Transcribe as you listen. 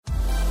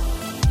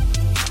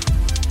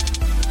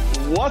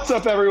What's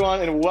up, everyone,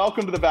 and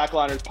welcome to the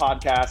Backliners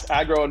podcast.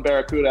 Aggro and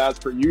BaRRaCCuDDa, as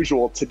per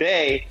usual.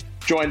 Today,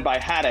 joined by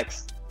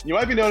Haddix. You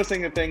might be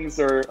noticing that things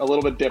are a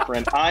little bit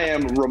different. I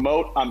am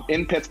remote. I'm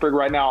in Pittsburgh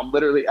right now. I'm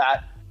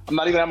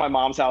not even at my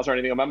mom's house or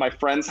anything. I'm at my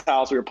friend's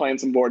house. We were playing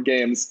some board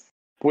games.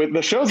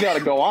 The show's got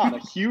to go on. A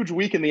huge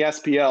week in the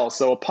SPL.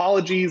 So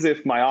apologies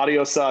if my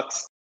audio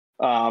sucks,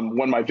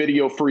 when my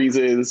video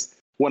freezes,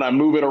 when I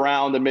move it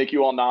around and make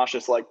you all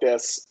nauseous like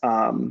this.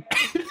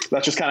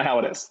 That's just kind of how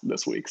it is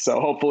this week. So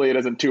hopefully it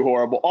isn't too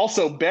horrible.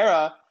 Also,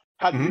 BaRRa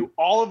had to do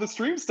all of the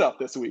stream stuff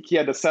this week. He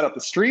had to set up the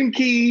stream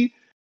key,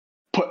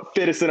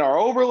 fit us in our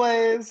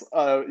overlays,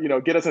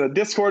 get us in a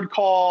Discord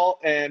call.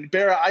 And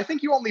BaRRa, I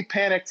think you only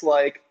panicked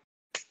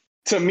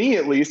to me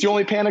at least, you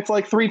only panicked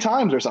 3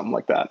 times or something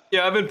like that.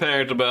 Yeah, I've been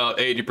panicked about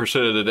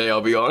 80% of the day, I'll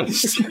be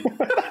honest.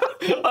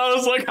 I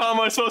was like, how am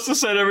I supposed to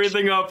set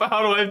everything up?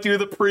 How do I do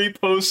the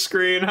pre-post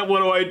screen? What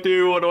do I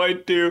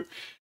do?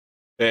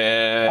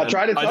 And I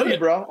tried to tell you,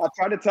 bro. I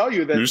tried to tell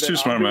you that you're just too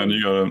smart, man.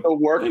 You got the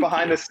work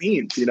behind the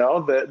scenes,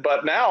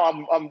 but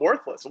now I'm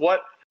worthless.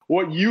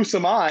 What use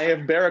am I if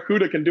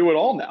BaRRaCCuDDa can do it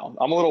all now?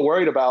 I'm a little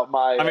worried about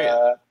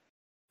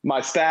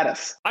my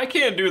status. I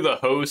can't do the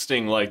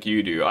hosting like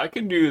you do. I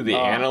can do the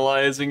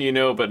analyzing,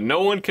 but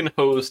no one can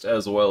host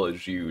as well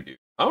as you do.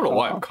 I don't know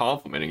why I'm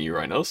complimenting you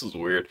right now. This is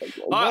weird.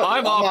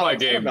 I'm off my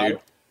game, dude.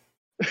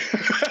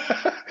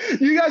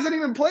 You guys didn't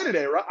even play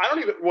today, right?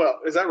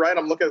 Is that right?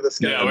 I'm looking at the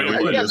schedule. Yeah, we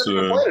didn't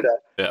play today.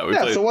 Yeah, we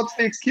played. So what's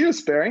the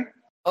excuse, Barry?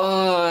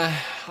 I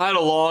had a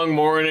long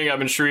morning. I've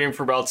been streaming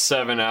for about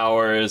 7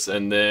 hours,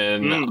 and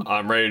then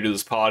I'm ready to do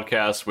this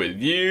podcast with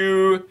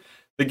you.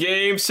 The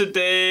games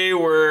today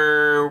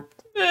were,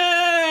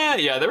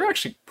 they were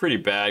actually pretty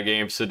bad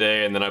games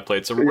today. And then I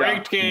played some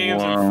ranked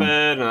games and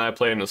fed, and I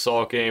played an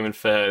assault game and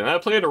fed, and I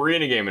played an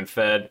arena game and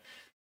fed.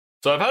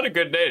 So I've had a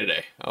good day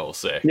today, I will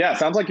say. Yeah,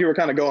 sounds like you were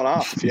kind of going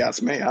off, if you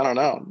ask me. I don't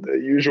know. The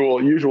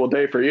usual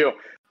day for you.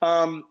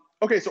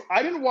 Okay, so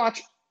I didn't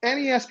watch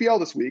any SPL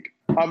this week.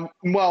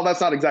 Well, that's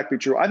not exactly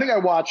true. I think I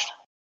watched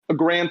a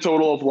grand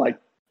total of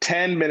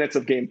 10 minutes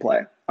of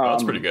gameplay.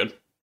 That's pretty good.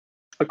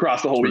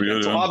 Across the whole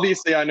weekend. Good, so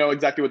obviously I know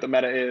exactly what the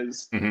meta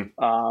is.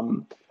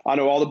 I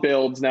know all the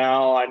builds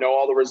now. I know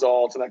all the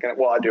results and that kind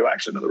of, I do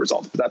actually know the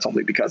results, but that's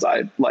only because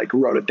I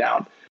wrote it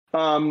down.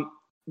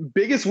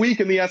 Biggest week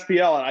in the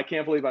SPL, and I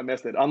can't believe I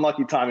missed it.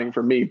 Unlucky timing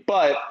for me.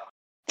 But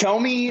tell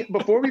me,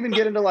 before we even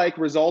get into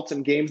results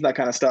and games and that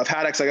kind of stuff,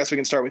 Haddix, I guess we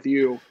can start with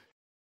you.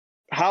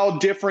 How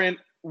different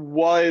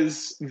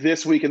was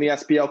this week in the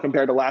SPL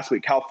compared to last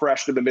week? How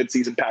fresh did the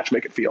midseason patch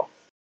make it feel?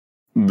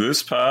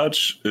 This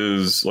patch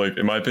is,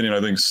 in my opinion,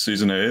 I think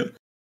Season 8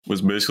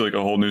 was basically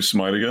a whole new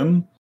Smite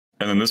again.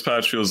 And then this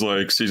patch feels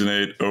like Season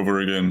 8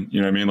 over again.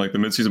 You know what I mean? The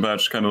mid-season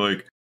patch kind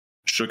of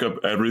shook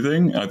up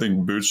everything. I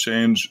think boots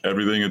change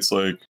everything. It's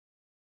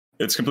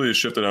it's completely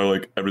shifted how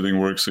everything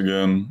works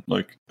again.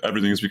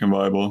 Everything has become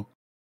viable.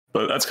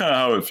 But that's kind of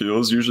how it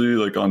feels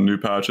usually. On new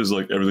patches,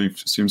 everything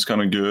seems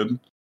kind of good.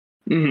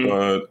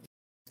 But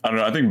I don't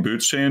know. I think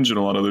boots change and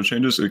a lot of other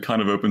changes. It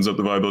kind of opens up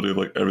the viability of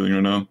everything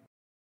right now.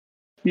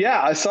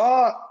 Yeah,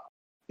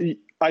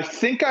 I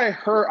think I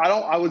heard,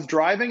 I was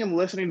driving and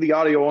listening to the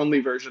audio only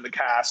version of the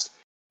cast.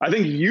 I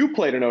think you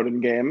played an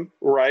Odin game,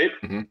 right?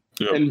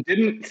 Yep. And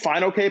didn't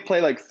FineOK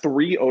play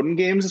 3 Odin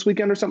games this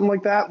weekend or something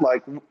like that?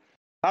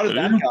 How did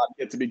that god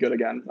get to be good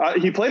again?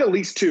 He played at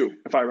least 2,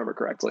 if I remember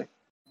correctly.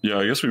 Yeah,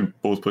 I guess we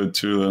both played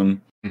 2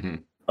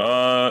 then.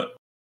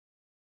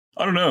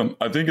 I don't know.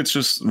 I think it's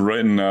just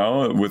right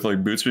now with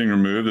boots being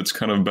removed, it's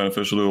kind of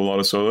beneficial to a lot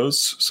of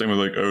solos. Same with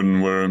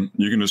Odin, where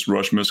you can just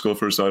rush mystical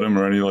first item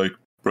or any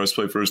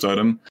breastplate first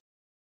item.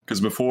 Because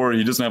before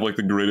he doesn't have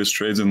the greatest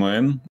trades in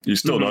lane. He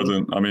still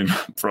doesn't. I mean,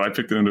 I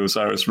picked it into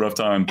Osiris, rough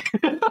time.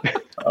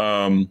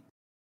 Yeah,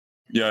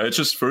 it's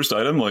just first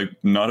item.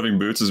 Not having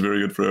boots is very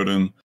good for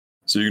Odin.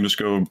 So you can just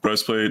go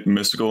breastplate,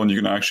 mystical, and you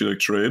can actually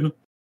trade,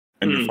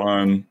 and you're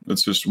fine.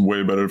 It's just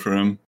way better for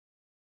him.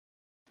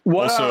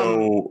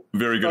 Also,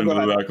 very good into the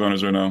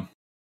backliners right now.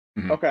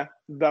 Okay,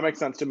 that makes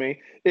sense to me.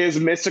 Is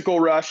Mystical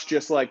Rush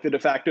just the de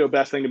facto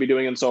best thing to be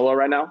doing in solo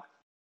right now?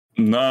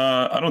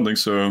 Nah, I don't think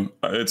so.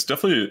 It's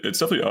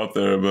definitely up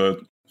there,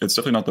 but it's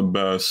definitely not the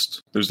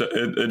best.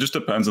 It just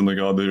depends on the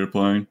god that you're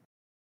playing.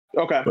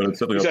 Okay, but it's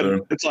definitely up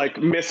there. It's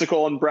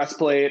Mystical and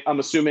breastplate. I'm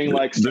assuming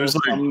there's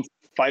some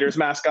fighters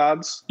mask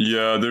gods.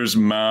 Yeah, there's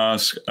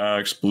mask,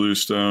 axe,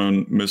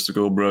 bluestone,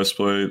 mystical,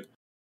 breastplate,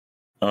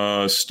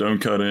 stone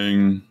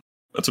cutting.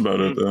 That's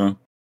about it, though.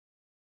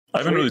 I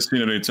haven't really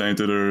seen any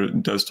tainted or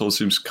Deathtoll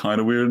seems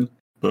kind of weird,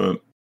 but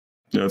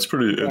yeah, it's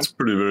pretty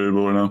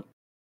variable right now.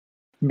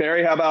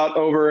 Barry, how about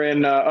over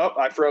in?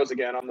 I froze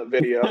again on the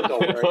video.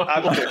 Don't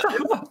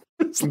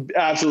worry.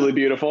 Absolutely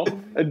beautiful.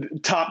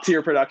 Top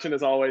tier production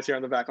as always here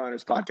on the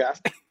Backliners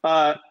podcast.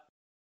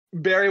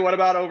 Barry, what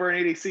about over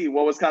in ADC?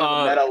 What was kind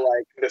of the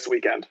meta this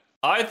weekend?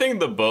 I think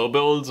the bow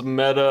build's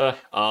meta.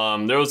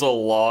 There was a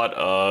lot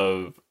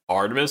of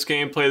Artemis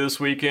gameplay this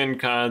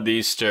weekend. Kind of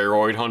these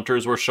steroid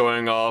hunters were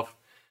showing off.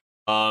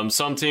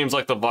 Some teams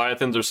like the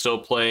Leviathans are still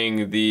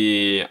playing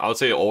the, I would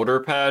say, older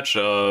patch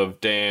of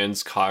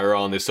Dan's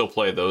Chiron. They still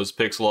play those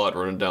picks a lot,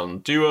 running down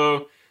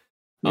duo.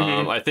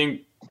 I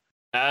think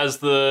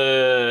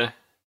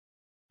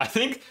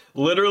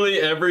literally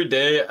every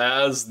day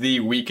as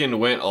the weekend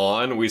went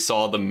on, we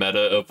saw the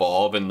meta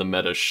evolve and the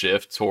meta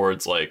shift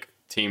towards like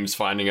teams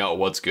finding out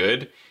what's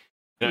good.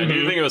 And I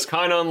do think it was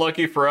kind of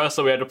unlucky for us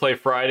that we had to play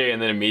Friday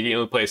and then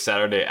immediately play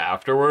Saturday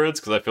afterwards,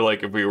 because I feel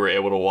like if we were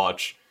able to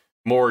watch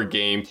more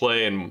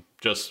gameplay and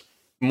just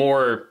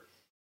more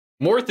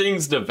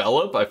things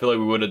develop, I feel like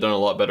we would have done a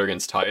lot better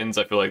against Titans.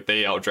 I feel like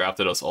they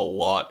outdrafted us a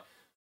lot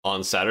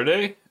on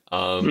Saturday.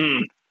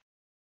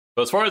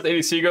 But as far as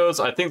ADC goes,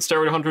 I think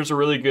steroid hunters are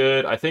really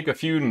good. I think a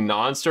few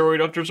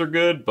non-steroid hunters are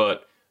good,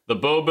 but the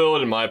bow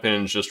build, in my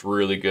opinion, is just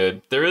really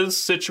good. There is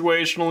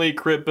situationally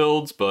crit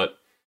builds, but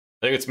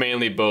I think it's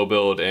mainly bow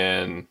build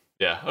and,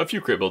 yeah, a few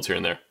crit builds here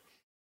and there.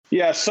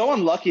 Yeah, so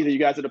unlucky that you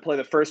guys had to play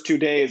the first 2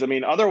 days. I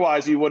mean,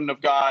 otherwise you wouldn't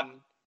have gone,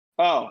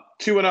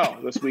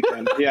 2-0 this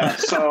weekend. Yeah,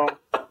 so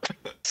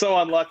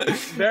unlucky.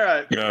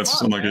 BaRRa, yeah,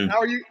 it's unlucky.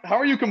 How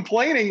are you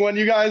complaining when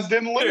you guys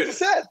didn't lose the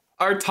set?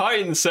 Our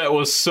Titan set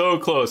was so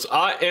close.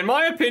 In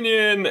my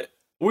opinion,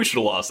 we should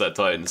have lost that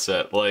Titan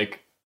set.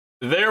 Like,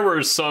 there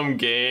were some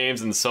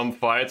games and some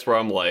fights where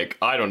I'm like,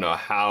 I don't know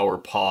how we're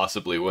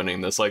possibly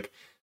winning this. Like,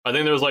 I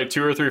think there was like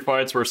 2 or 3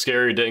 fights where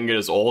Scary didn't get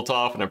his ult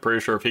off, and I'm pretty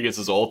sure if he gets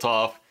his ult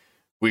off,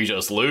 we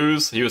just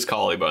lose. He was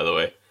Kali, by the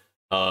way.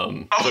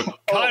 So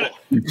kind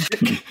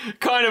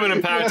of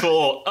an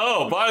impactful.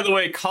 Oh, by the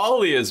way,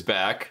 Kali is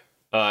back.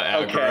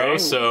 Aggro. Okay.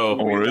 So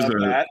Or is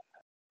it?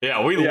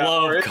 yeah, we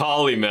love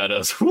Kali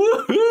metas.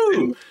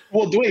 Woohoo!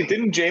 Well, wait,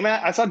 didn't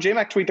JMac? I saw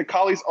JMac tweet that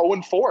Kali's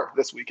 0-4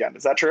 this weekend.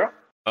 Is that true?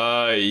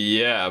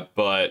 Yeah,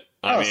 but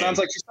I mean, sounds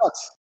like she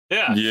sucks.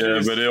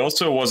 Yeah, but it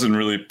also wasn't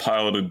really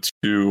piloted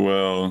too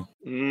well.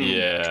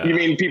 Yeah. You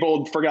mean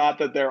people forgot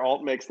that their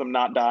ult makes them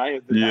not die?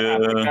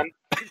 Yeah.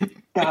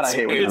 God, I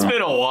hate it. It's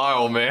been a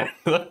while, man.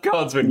 That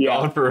god's been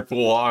gone for a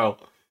while.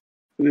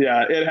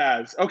 Yeah, it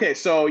has. Okay,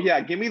 so yeah,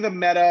 give me the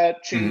meta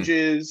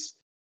changes,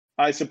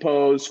 I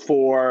suppose,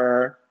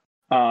 for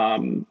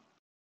so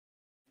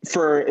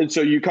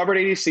you covered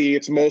ADC.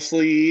 It's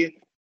mostly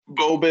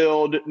bow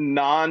build,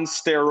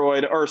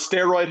 non-steroid or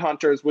steroid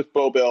hunters with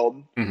bow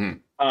build.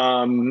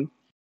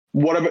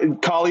 What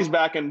about Kali's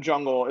back in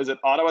jungle? Is it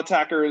auto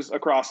attackers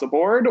across the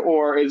board,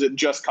 or is it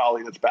just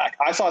Kali that's back?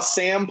 I saw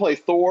Sam play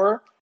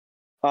Thor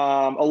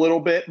a little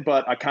bit,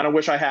 but I kind of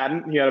wish I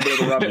hadn't. He had a bit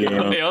of a rough game.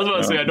 I was about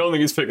to say, I don't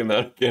think he's picking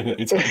that again.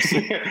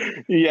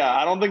 Yeah,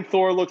 I don't think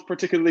Thor looks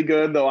particularly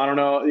good, though. I don't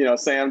know. You know,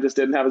 Sam just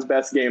didn't have his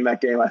best game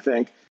that game, I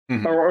think.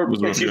 Or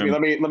excuse me,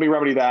 let me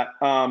remedy that.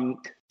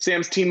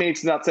 Sam's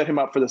teammates did not set him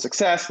up for the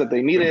success that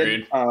they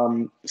needed.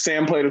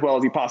 Sam played as well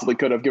as he possibly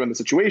could have given the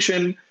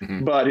situation,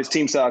 but his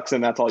team sucks,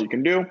 and that's all you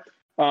can do.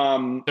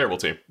 Terrible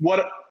team.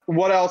 What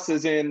else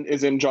is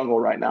in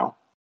jungle right now?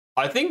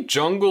 I think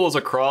jungle is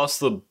across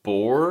the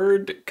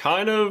board,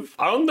 kind of.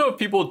 I don't know if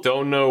people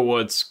don't know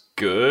what's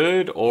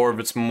good, or if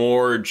it's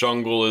more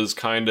jungle is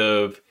kind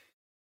of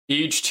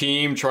each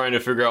team trying to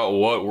figure out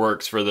what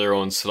works for their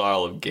own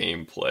style of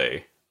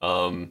gameplay.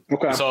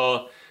 Okay.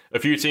 So a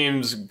few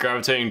teams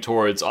gravitating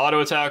towards auto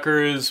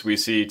attackers. We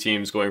see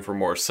teams going for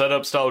more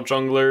setup style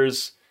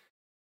junglers.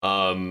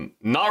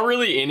 Not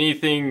really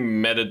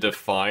anything meta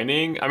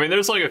defining. I mean,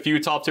 there's like a few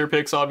top tier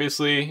picks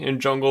obviously in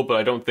jungle, but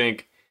I don't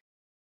think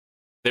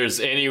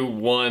there's any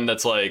one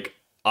that's like,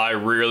 I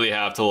really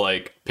have to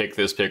like pick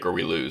this pick or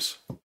we lose.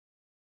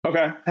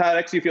 Okay.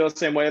 Haddix, you feel the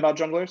same way about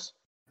junglers?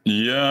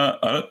 Yeah,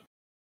 I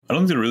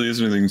don't think there really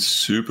is anything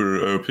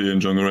super OP in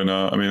jungle right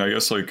now. I mean, I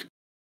guess like,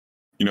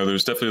 you know,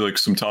 there's definitely like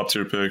some top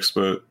tier picks,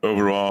 but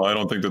overall, I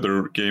don't think that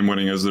they're game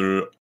winning as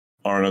there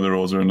are in other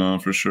roles right now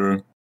for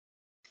sure.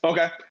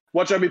 Okay.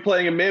 What should I be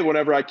playing in mid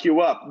whenever I queue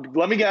up?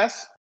 Let me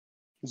guess.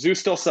 Zeus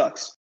still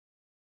sucks.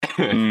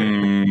 I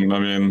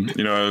mean,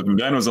 you know,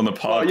 Van was on the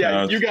podcast. Oh,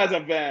 yeah, you guys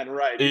have Van,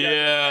 right?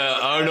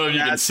 I don't know if you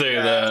can say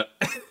that.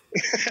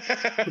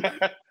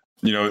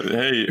 You know,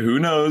 hey, who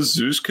knows?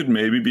 Zeus could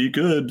maybe be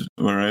good.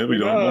 All right, we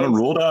don't want to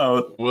rule it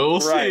out. We'll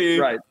see.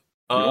 Right.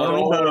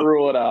 Don't want to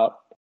rule it out.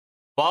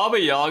 Baba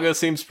Yaga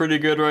seems pretty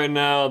good right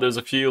now. There's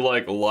a few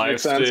like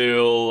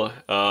lifesteal,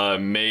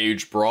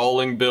 mage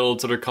brawling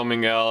builds that are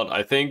coming out.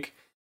 I think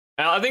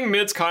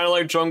mid's kind of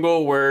like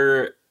jungle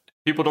where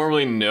people don't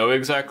really know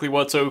exactly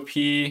what's OP.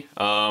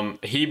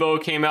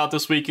 Hebo came out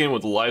this weekend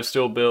with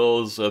lifesteal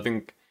builds. I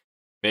think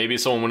maybe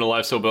someone went a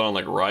lifesteal build on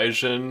like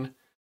Raijin,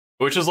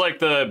 which is like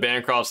the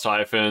Bancroft's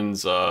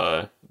Typhons,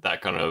 that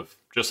kind of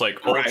just like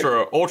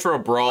ultra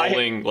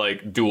brawling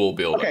like dual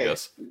build, okay. I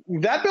guess.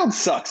 That build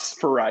sucks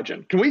for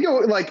Raijin. Can we go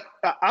like,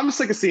 I'm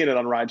sick of seeing it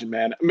on Raijin,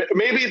 man.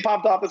 Maybe it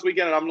popped off this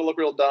weekend and I'm going to look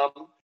real dumb.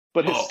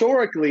 But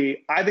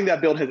historically, I think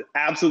that build has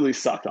absolutely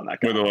sucked on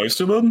that guy. With the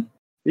lifesteal build?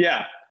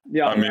 Yeah.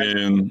 I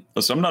mean,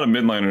 so I'm not a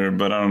midliner,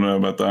 but I don't know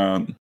about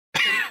that.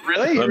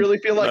 Really? You really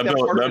feel like that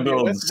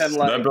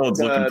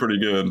build's looking pretty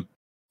good.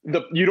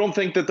 You don't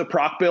think that the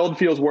proc build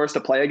feels worse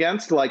to play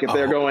against? Like if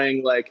they're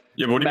going like...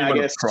 Yeah, but what do you mean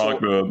by the proc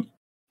build?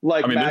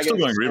 Like I mean, they're still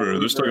Magus going Reaver.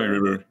 They're still going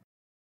Reaver.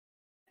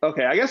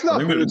 Okay, I guess not. I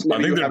think Boots,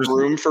 maybe they're you have just-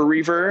 room for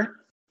Reaver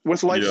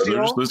with Yeah, they're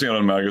lifesteal. just listing it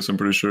on Magus, I'm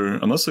pretty sure.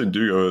 Unless they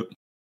do go it.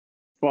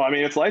 Well, I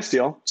mean, it's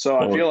lifesteal, so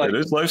I Well, feel like it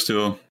is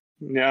lifesteal.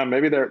 yeah,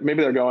 maybe they're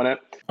going it.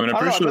 I mean, I'm I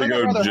pretty don't sure know, I they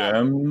feel like go I'd rather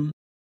Gem.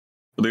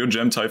 They go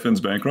Gem, Typhons,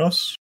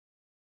 Bancrofts.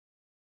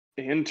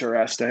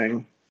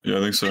 Interesting. Yeah,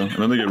 I think so. And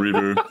then they get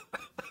Reaver.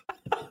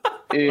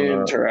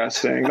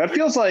 Interesting. That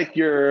feels like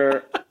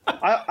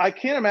I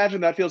can't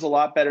imagine that feels a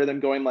lot better than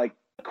going like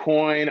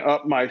coin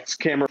up. My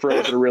camera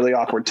froze at a really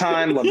awkward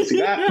time. Love to see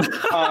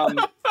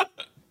that.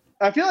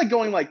 I feel like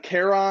going like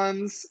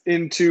Charons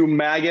into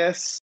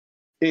Magus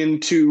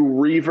into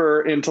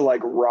Reaver into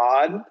like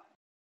Rod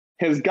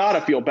has got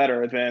to feel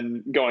better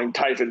than going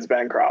Typhons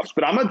Bancrofts.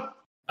 But I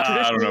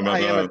don't know about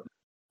that.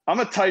 I'm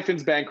a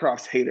Typhons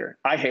Bancrofts hater.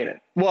 I hate it.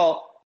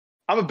 Well,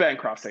 I'm a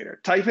Bancrofts hater.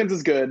 Typhons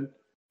is good.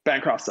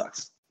 Bancroft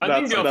sucks.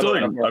 I feel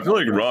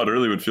like Rod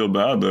early would feel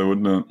bad though,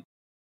 wouldn't it?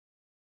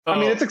 I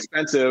mean, it's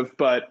expensive,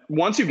 but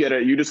once you get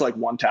it, you just like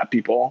one tap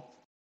people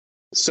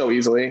so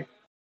easily.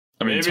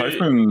 I mean,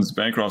 Typhons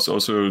Bancrofts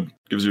also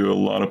gives you a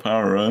lot of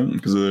power, right?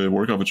 Because they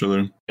work off each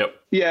other. Yep.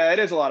 Yeah, it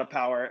is a lot of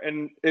power,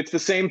 and it's the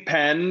same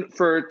pen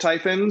for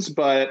Typhons,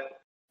 but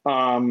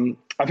I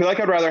feel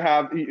like I'd rather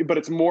have, but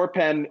it's more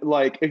pen.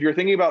 Like if you're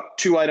thinking about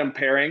 2-item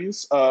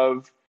pairings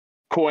of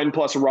coin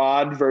plus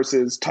Rod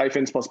versus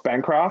Typhons plus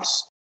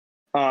Bancrofts,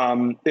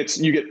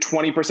 you get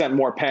 20%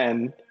 more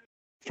pen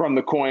from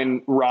the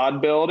coin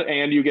Rod build,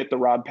 and you get the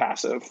Rod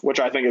passive, which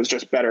I think is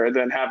just better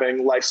than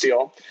having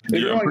lifesteal.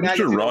 Yeah, I'm pretty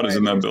sure Rod is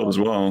in that build as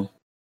well.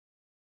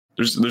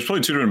 There's probably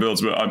 2 different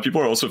builds, but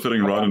people are also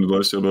fitting Rod into the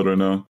lifesteal build right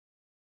now.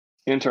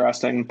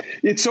 Interesting.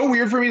 It's so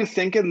weird for me to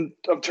think in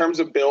of terms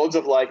of builds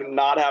of like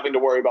not having to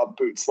worry about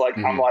boots. Like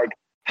I'm like,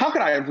 how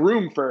can I have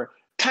room for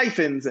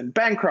Typhons and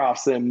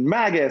Bancrofts and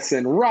Magus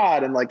and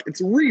Rod and like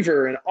it's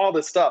Reaver and all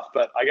this stuff?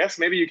 But I guess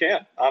maybe you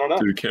can. I don't know.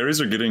 Dude, carries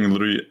are getting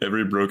literally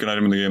every broken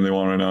item in the game they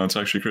want right now. It's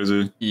actually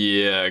crazy.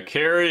 Yeah,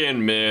 carry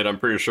and mid, I'm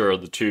pretty sure are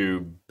the 2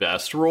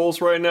 best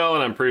roles right now,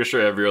 and I'm pretty sure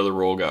every other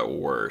role got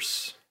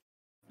worse.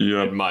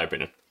 Yeah. In my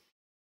opinion.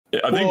 Yeah,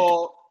 I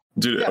think,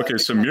 dude, yeah, okay,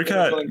 so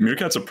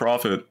Meerkat's a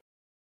prophet.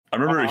 I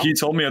remember he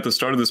told me at the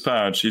start of this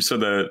patch, he said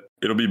that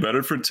it'll be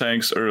better for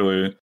tanks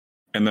early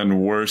and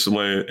then worse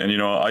late. And,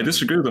 I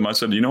disagree with him. I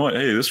said, you know what?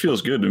 Hey, this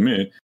feels good to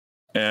me.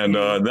 And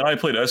then I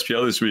played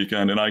SPL this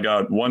weekend and I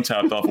got 1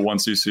 tapped off of 1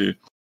 CC.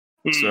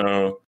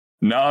 So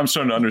now I'm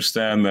starting to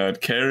understand that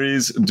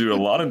carries do a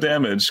lot of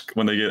damage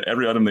when they get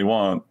every item they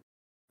want.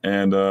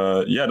 And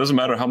it doesn't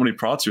matter how many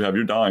prots you have,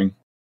 you're dying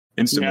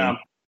instantly. Yeah.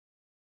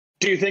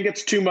 Do you think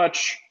it's too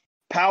much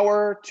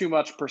power, too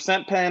much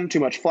percent pen, too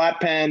much flat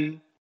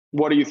pen?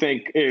 What do you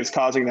think is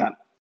causing that?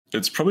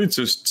 It's probably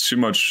just too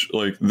much.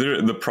 Like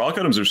the proc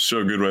items are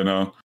so good right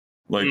now.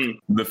 Like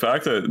the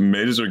fact that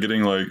mages are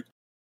getting like,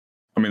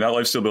 I mean, that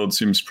lifesteal build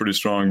seems pretty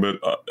strong,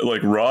 but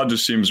like Rod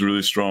just seems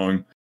really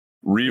strong.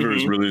 Reaver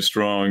is really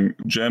strong.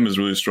 Gem is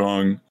really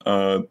strong.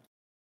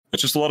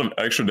 It's just a lot of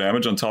extra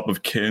damage on top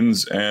of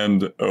Kins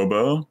and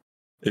Oboe.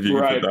 If you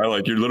can put that,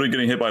 like you're literally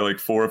getting hit by like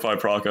 4 or 5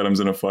 proc items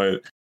in a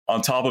fight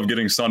on top of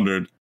getting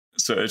sundered.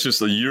 So it's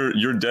just like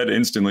you're dead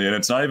instantly, and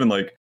it's not even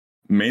like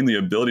mainly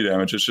ability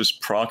damage. It's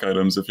just proc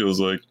items. It feels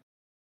like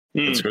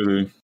it's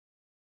crazy.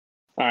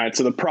 All right,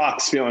 so the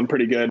proc's feeling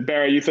pretty good.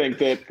 Barry, you think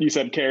that you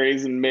said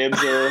carries and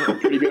mids are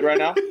pretty good right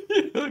now?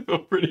 Yeah, they feel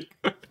pretty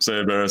good. Say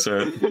it, Barry,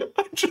 say it.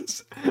 I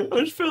just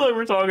feel like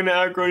we're talking to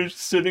Aggro. He's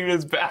just sitting in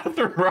his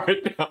bathroom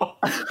right now.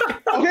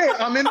 Okay,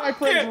 I'm in my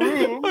friend's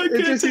room. I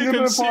can't take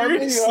him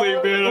seriously,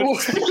 man. I'm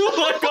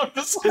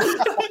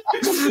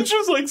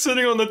just like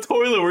sitting on the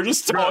toilet. We're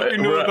just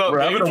talking about. We're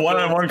having a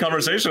one-on-one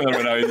conversation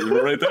right now.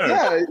 We're right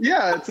there.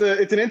 Yeah.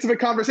 It's an intimate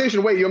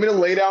conversation. Wait, you want me to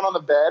lay down on the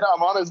bed?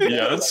 I'm on his bed.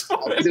 Yeah, that's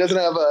fine. He doesn't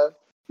have a.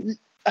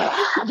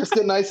 Just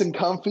get nice and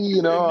comfy,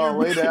 I'll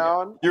lay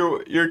down.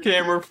 Your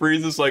camera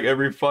freezes like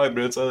every 5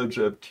 minutes. I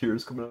legit have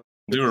tears coming out.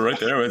 Dude, we're right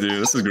there with you.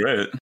 This is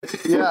great.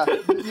 Yeah,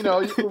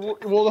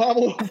 we'll have a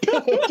little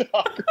pillow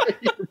talk right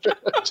here.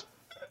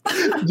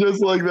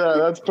 Just like that.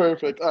 That's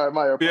perfect. All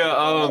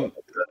right,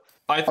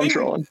 I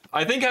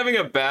think having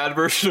a bad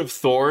version of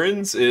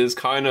Thorns is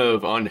kind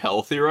of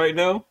unhealthy right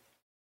now.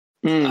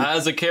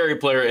 As a carry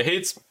player,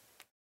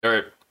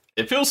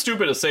 it feels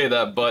stupid to say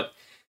that, but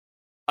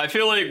I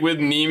feel like with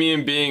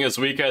Nemean being as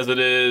weak as it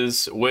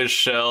is, with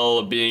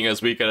Shell being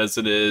as weak as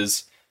it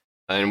is,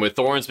 and with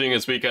Thorns being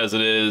as weak as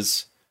it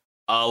is,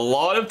 a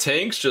lot of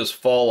tanks just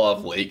fall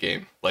off late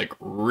game, like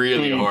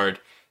really hard.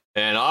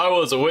 And I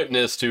was a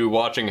witness to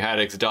watching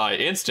Haddix die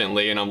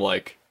instantly, and I'm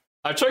like,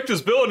 I checked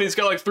his build and he's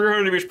got like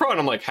 300 damage pro, and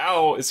I'm like,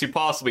 how is he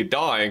possibly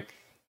dying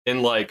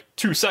in like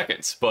 2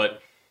 seconds?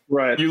 But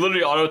you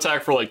literally auto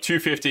attack for like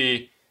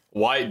 250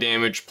 white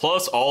damage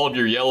plus all of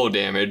your yellow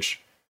damage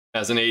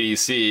as an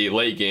ADC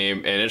late game,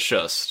 and it's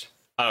just,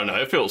 I don't know,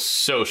 it feels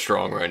so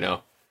strong right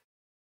now.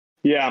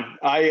 Yeah,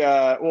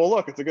 well,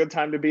 look, it's a good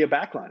time to be a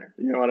backliner.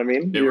 You know what I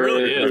mean? It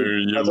really is.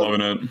 You're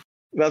loving it.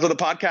 That's what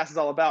the podcast is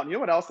all about. And you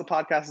know what else the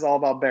podcast is all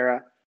about, BaRRa?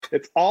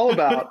 It's all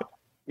about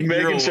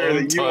making sure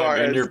that you are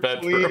in your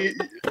bedroom.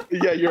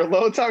 Your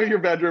alone time in your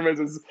bedroom is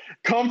as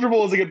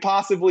comfortable as it could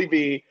possibly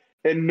be.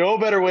 And no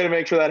better way to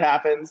make sure that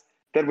happens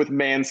than with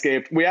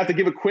Manscaped. We have to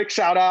give a quick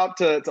shout out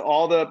to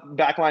all the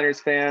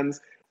Backliners fans.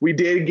 We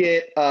did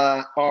get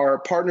our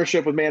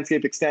partnership with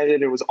Manscaped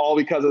extended. It was all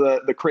because of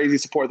the crazy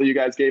support that you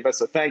guys gave us.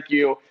 So thank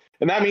you.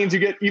 And that means you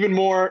get even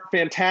more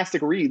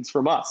fantastic reads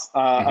from us.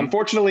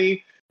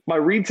 Unfortunately, my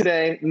read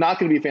today, not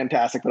going to be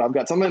fantastic, but I've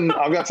got something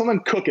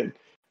cooking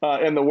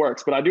in the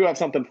works, but I do have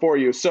something for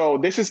you. So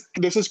this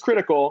is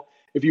critical.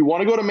 If you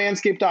want to go to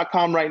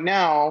manscaped.com right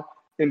now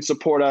and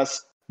support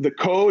us, the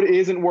code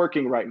isn't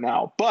working right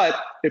now, but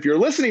if you're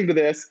listening to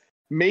this,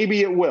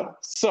 maybe it will.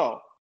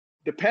 So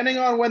depending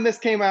on when this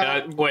came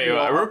out, wait,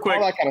 real quick,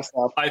 all that kind of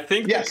stuff. I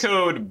think the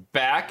code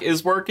BACK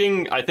is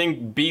working. I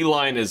think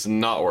Beeline is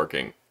not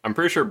working. I'm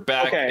pretty sure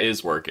BACK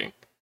is working.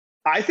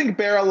 I think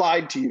BaRRa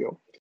lied to you.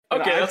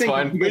 Okay, that's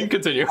fine. We can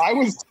continue. I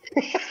was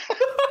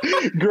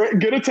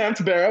good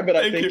attempt, BaRRa, but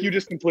I think you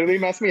just completely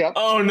messed me up.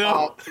 Oh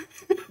no!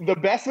 The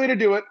best way to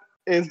do it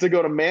is to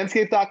go to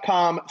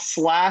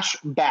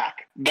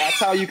manscaped.com/back. That's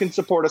how you can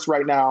support us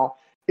right now.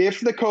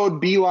 If the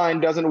code Beeline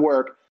doesn't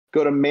work,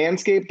 go to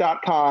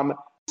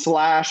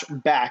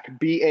manscaped.com/back,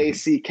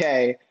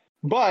 BACK.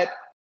 But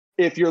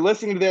if you're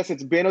listening to this,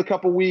 it's been a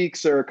couple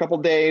weeks or a couple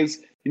days,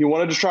 and you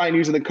wanted to try and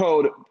use the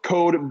code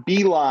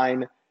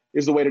Beeline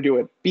is the way to do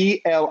it.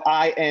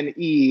 BLINE.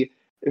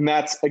 And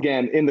that's,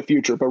 again, in the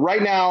future. But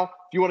right now,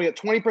 if you want to get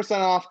 20%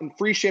 off and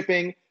free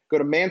shipping, go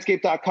to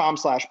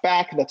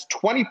manscaped.com/back. That's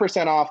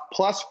 20% off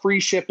plus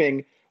free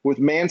shipping with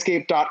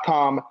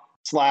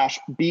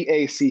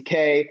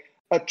manscaped.com/BACK.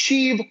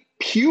 Achieve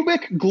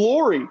pubic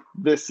glory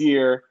this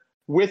year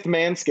with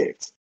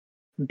Manscaped.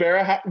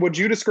 BaRRa, would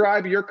you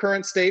describe your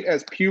current state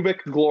as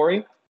pubic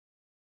glory?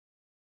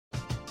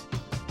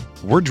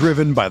 We're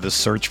driven by the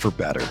search for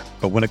better.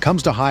 But when it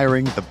comes to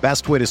hiring, the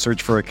best way to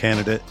search for a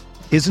candidate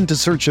isn't to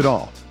search at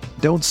all.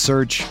 Don't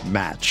search,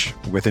 match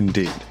with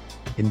Indeed.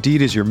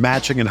 Indeed is your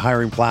matching and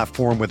hiring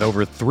platform with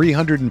over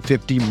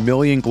 350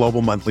 million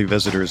global monthly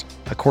visitors,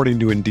 according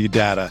to Indeed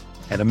data,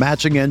 and a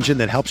matching engine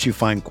that helps you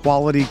find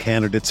quality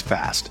candidates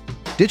fast.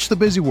 Ditch the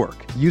busy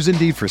work. Use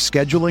Indeed for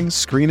scheduling,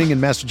 screening,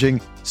 and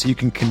messaging so you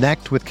can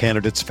connect with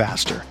candidates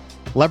faster.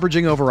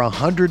 Leveraging over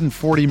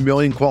 140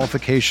 million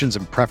qualifications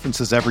and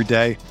preferences every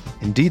day,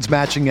 Indeed's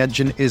matching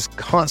engine is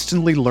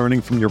constantly learning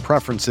from your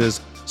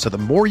preferences, so the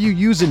more you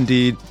use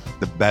Indeed,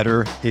 the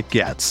better it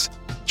gets.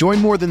 Join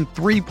more than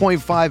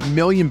 3.5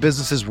 million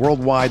businesses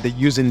worldwide that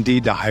use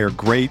Indeed to hire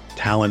great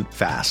talent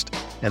fast.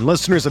 And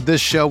listeners of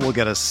this show will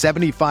get a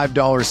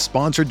 $75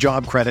 sponsored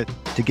job credit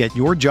to get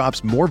your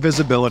jobs more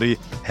visibility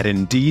at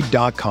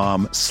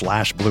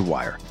Indeed.com/Blue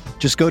Wire.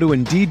 Just go to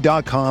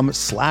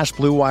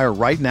Indeed.com/Blue Wire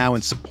right now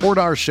and support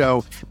our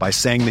show by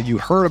saying that you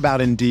heard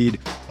about Indeed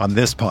on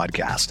this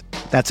podcast.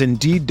 That's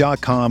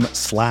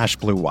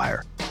Indeed.com/Blue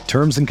Wire.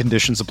 Terms and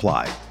conditions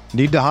apply.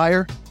 Need to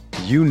hire?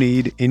 You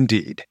need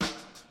Indeed.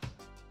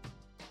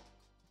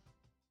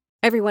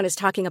 Everyone is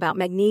talking about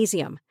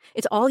magnesium.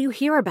 It's all you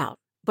hear about.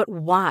 But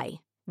why?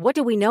 What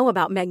do we know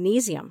about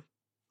magnesium?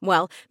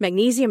 Well,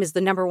 magnesium is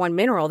the #1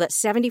 mineral that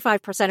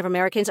 75% of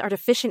Americans are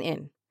deficient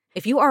in.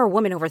 If you are a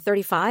woman over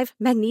 35,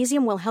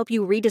 magnesium will help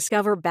you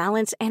rediscover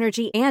balance,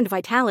 energy, and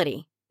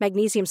vitality.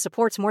 Magnesium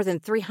supports more than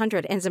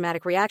 300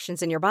 enzymatic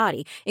reactions in your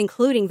body,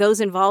 including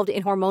those involved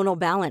in hormonal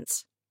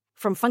balance.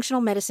 From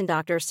functional medicine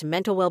doctors to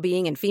mental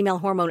well-being and female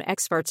hormone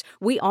experts,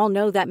 we all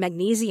know that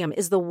magnesium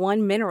is the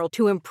one mineral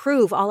to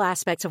improve all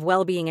aspects of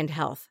well-being and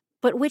health.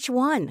 But which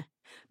one?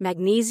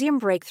 Magnesium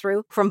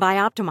Breakthrough from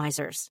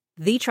Bioptimizers,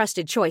 the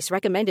trusted choice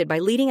recommended by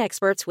leading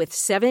experts with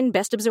 7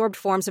 best-absorbed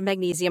forms of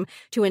magnesium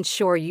to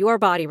ensure your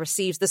body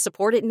receives the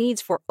support it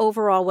needs for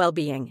overall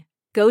well-being.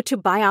 Go to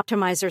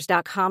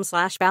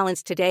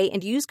bioptimizers.com/balance today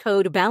and use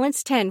code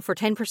BALANCE10 for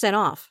 10%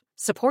 off.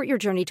 Support your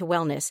journey to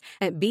wellness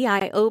at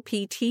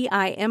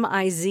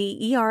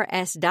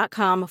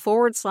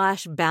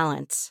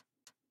bioptimizers.com/balance.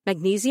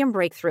 Magnesium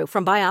Breakthrough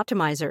from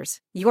Bioptimizers,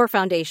 your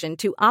foundation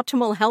to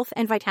optimal health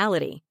and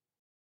vitality.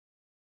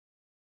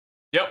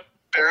 Yep.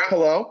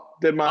 Hello?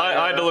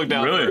 I had to look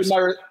down. Really?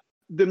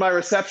 Did my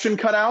reception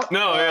cut out?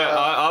 No,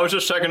 I was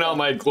just checking out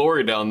my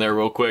glory down there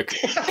real quick.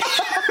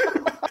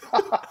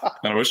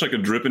 I wish I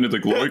could drip into the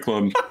glory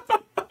club.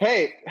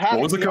 Hey,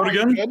 what was the code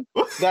again?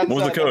 That's, what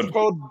was the code? That's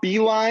code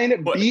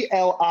Beeline,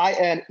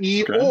 BLINE,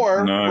 Okay,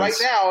 or nice. right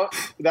now,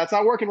 that's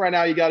not working right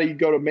now. You got to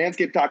go to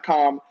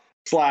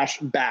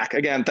manscaped.com/back.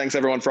 Again, thanks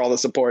everyone for all the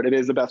support. It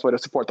is the best way to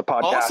support the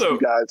podcast, Also, you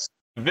guys.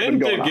 Vin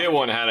did get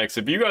one, Haddix.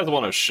 If you guys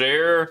want to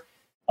share,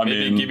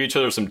 maybe mean, give each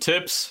other some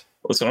tips.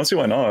 Listen, I don't see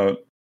why not.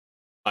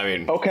 I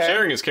mean, Okay.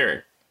 sharing is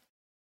caring.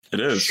 It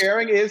is.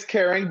 Sharing is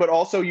caring, but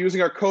also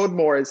using our code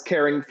more is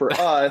caring for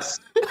us.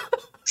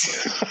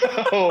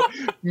 So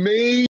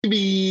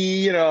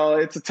maybe,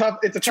 it's a tough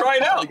Try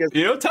it out. because,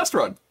 Test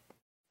run.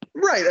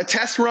 right, a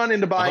test run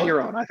into buying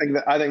your own.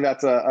 I think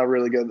that's a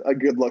really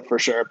good look for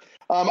sure.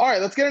 All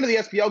right, let's get into the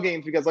SPL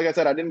games because, like I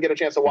said, I didn't get a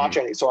chance to watch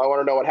any, so I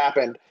want to know what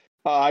happened.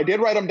 I did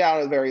write them down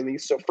at the very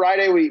least. So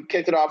Friday we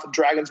kicked it off with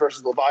Dragons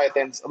versus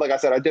Leviathans. Like I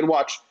said, I did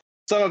watch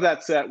some of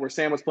that set where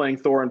Sam was playing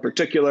Thor in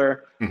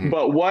particular. Mhm.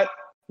 But what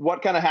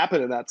kind of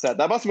happened in that set?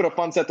 That must have been a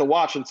fun set to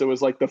watch since it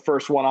was like the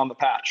first one on the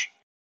patch.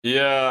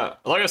 Yeah,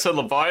 like I said,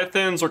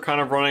 Leviathans are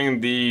kind of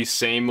running the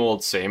same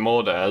old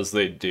as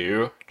they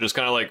do. Just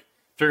kind of like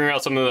figuring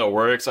out something that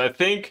works. I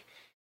think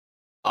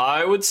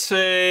I would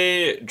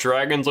say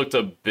Dragons looked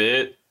a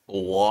bit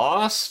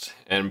lost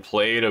and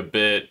played a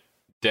bit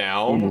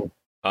down.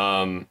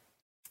 I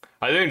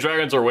think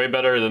Dragons are way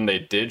better than they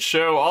did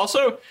show.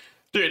 Also,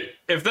 dude,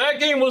 if that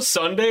game was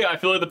Sunday, I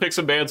feel like the picks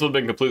and bans would have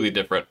been completely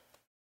different.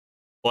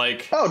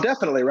 Like, oh,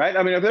 definitely, right?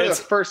 I mean, if it was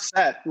the first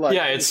set, like,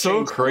 yeah, it's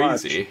so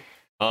crazy.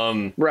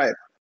 Right.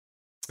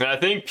 And I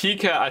think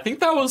PCAT, I think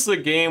that was the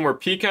game where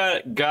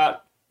PCAT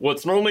got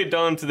what's normally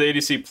done to the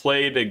ADC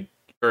play to,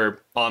 or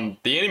on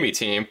the enemy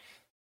team,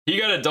 he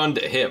got it done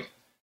to him.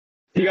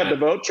 He got the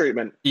vote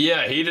treatment.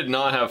 Yeah, he did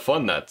not have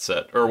fun that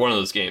set, or one of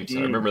those games. I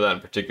remember that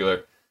in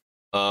particular.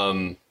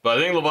 But I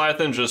think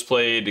Leviathan just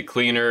played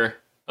cleaner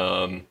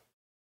and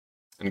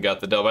got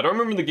the dub. I don't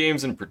remember the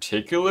games in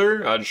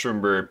particular. I just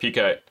remember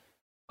PCAT.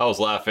 I was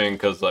laughing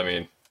because, I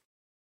mean,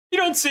 you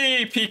don't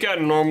see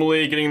PCAT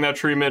normally getting that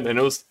treatment, and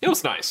it was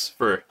nice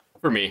for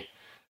me.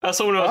 As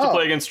someone who has to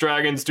play against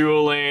Dragons,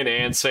 duo lane,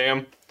 and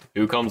Sam,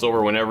 who comes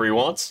over whenever he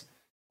wants.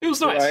 It was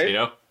nice, Right. you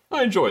know?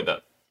 I enjoyed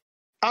that.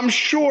 I'm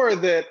sure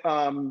that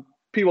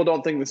people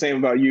don't think the same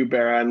about you,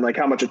 Barra, and like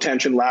how much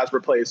attention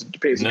Lasber pays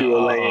to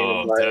duo lane.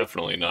 And, like,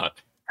 definitely not.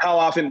 how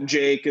often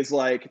Jake is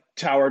like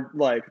towered,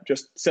 like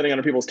just sitting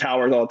under people's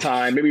towers all the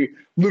time, maybe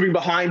moving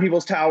behind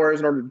people's towers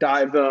in order to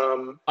dive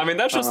them. I mean,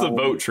 that's just the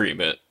vote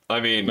treatment. I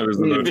mean, That is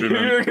the vote if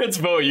treatment. you're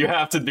against vote, you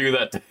have to do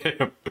that to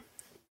him.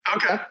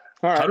 Okay.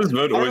 All right. How does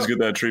Vote always get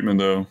that treatment,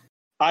 though?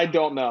 I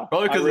don't know.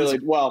 Probably I 'cause really,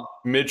 it's- well,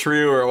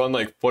 Mid-trio or on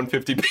like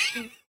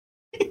 150.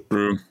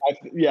 True.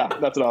 yeah,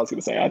 that's what I was going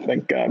to say. I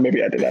think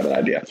maybe I did have an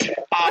idea.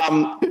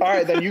 All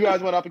right, then you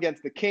guys went up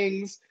against the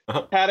Kings.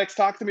 Haddix,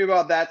 talk to me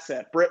about that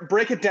set.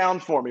 Break it down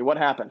for me. What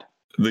happened?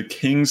 The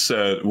King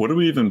set. What do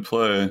we even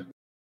play?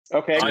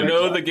 Okay. I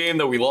know the game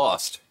that we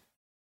lost.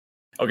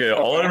 Okay,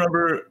 all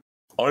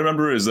I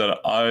remember is that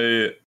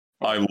I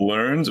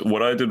learned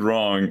what I did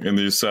wrong in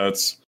these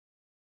sets,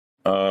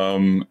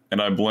 and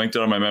I blanked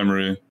out of my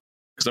memory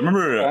because I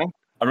remember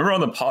on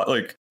the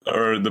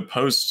the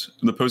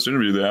post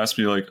interview they asked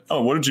me like,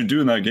 oh, what did you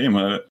do in that game?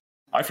 And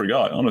I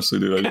forgot, honestly,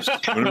 dude. I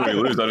just whenever we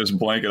lose, I just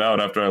blank it out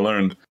after I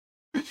learned.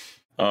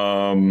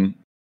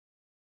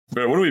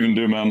 But what do we even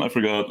do, man? I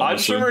forgot. I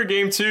just remember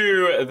game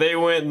 2, they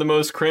went the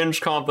most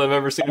cringe comp I've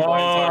ever seen in my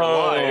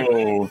entire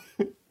life.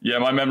 Yeah,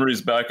 my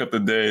memory's back up to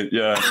date.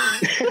 Yeah,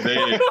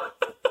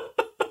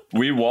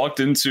 we walked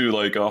into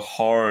like a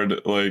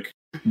hard, like,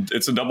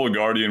 it's a double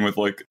Guardian with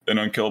like an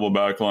unkillable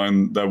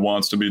backline that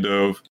wants to be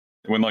dove.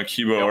 It went like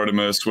Hebo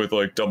Artemis with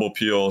like double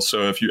peel.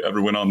 So if you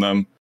ever win on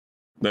them,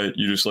 that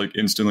you just like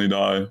instantly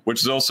die, which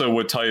is also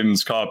what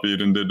Titans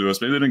copied and did to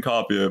us. Maybe they didn't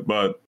copy it,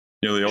 but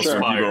you know, they also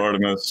Hebo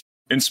Artemis.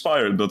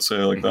 Inspired, let's say,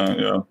 like that.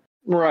 Yeah.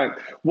 Right.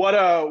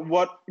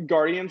 What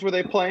Guardians were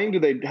they playing?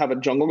 Did they have a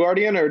jungle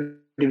Guardian, or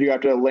did you have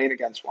to lane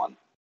against one?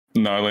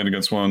 No, I laned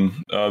against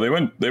one. They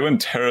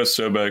went Terra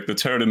Sobek. The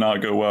Terra did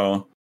not go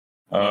well.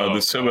 The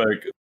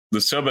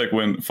Sobek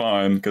went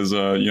fine because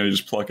you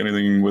just pluck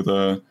anything with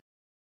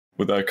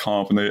that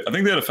comp, and I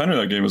think they had a Fender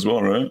that game as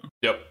well, right?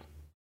 Yep.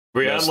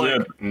 We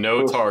had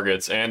no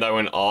targets, and I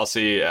went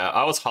Aussie.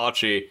 I was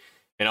Hachi,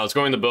 and I was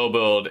going the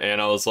build, and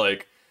I was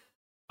like,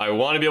 I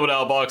want to be able to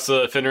outbox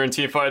the Fender in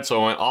teamfight,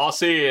 so I went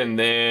Aussie, and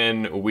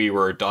then we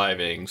were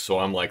diving. So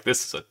I'm like,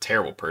 this is a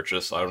terrible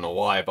purchase. I don't know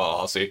why I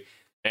bought Aussie.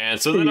 And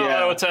so then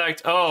I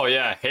auto-attacked. Oh,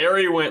 yeah.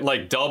 Harry went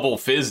like double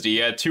fizzed. He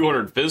had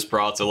 200 fizz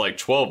prots at like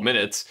 12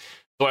 minutes.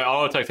 So I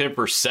auto-attacked him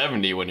for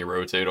 70 when he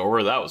rotated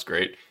over. That was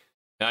great.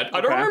 I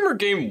don't remember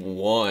game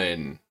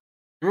 1.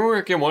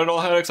 Remember game 1 at all,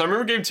 Haddix? I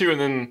remember game 2,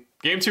 and then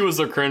game 2 was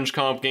their cringe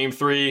comp. Game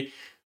 3,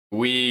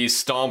 we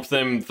stomped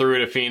them through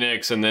to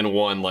Phoenix and then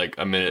won like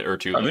a minute or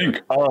two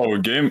later. I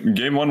think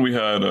game 1 we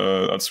had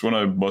that's when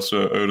I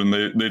busted Odin.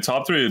 They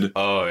top 3'd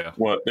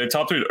they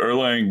top 3'd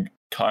Erlang,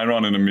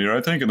 Chiron, and Amir,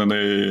 I think, and then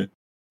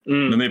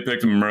they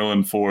picked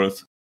Merlin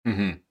 4th.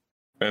 Mm-hmm.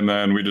 And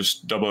then we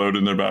just double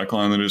Odin their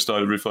backline and they just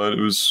died every fight. It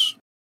was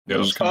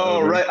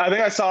right. I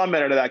think I saw a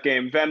minute of that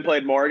game. Ven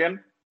played Morgan.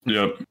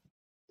 Yep.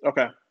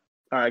 Okay.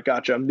 All right,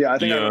 gotcha. Yeah, I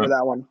think I remember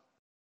that one.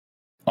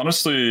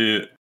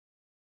 Honestly,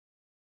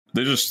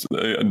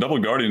 double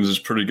Guardians is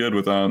pretty good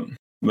with that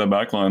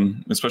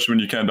backline, especially when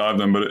you can't dive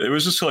them. But it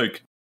was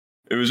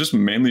just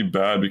mainly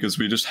bad because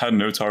we just had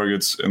no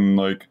targets in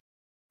like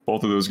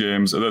both of those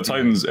games. The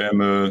Titans and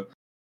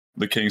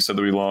the Kings said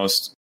that we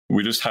lost.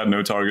 We just had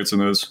no targets in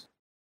those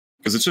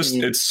because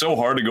it's so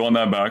hard to go on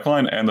that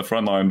backline and the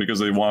front line because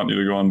they want you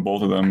to go on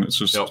both of them. It's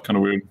just kind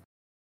of weird.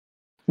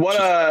 What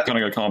kind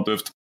of got comp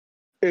diffed.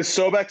 Is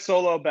Sobek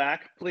solo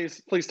back?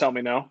 Please tell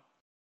me no.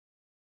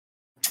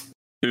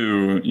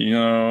 Dude,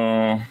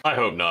 I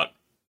hope not.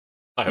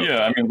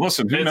 I mean,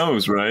 listen, who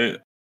knows, right?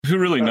 who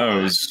really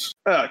knows?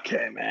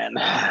 Okay, man.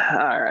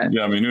 All right.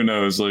 Yeah, I mean, who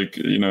knows? Like,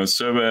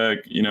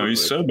 Sobek,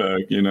 he's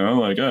Sobek,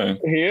 like, hey.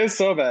 He is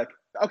Sobek.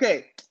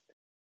 Okay.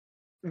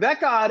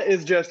 That god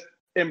is just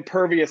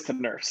impervious to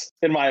nerfs,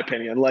 in my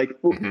opinion. Like,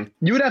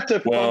 you would have to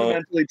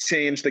fundamentally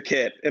change the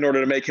kit in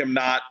order to make him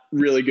not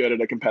really good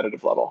at a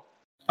competitive level.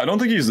 I don't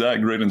think he's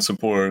that great in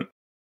support.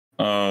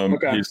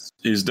 Okay.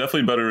 He's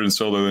definitely better in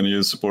solo than he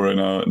is support right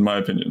now, in my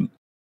opinion.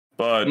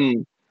 But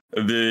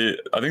I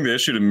think the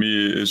issue to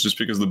me is just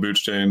because the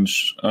boots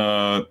change.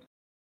 I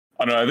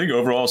don't know. I think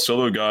overall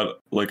solo got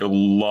like a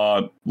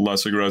lot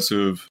less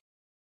aggressive.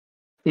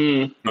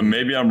 But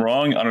maybe I'm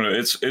wrong. I don't know.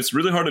 It's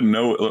really hard to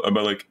know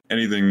about like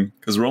anything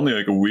because we're only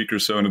like a week or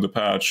so into the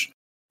patch,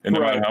 and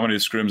no matter how many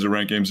scrims or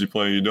ranked games you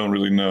play, you don't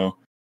really know.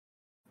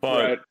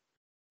 But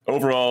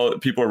overall,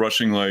 people are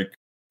rushing like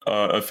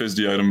a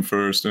FizzD item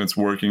first, and it's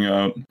working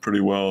out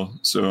pretty well.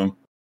 So,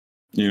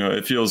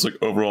 it feels like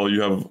overall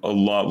you have a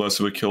lot less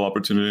of a kill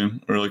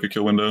opportunity or like a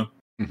kill window.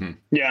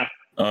 Yeah.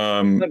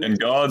 And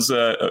gods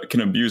that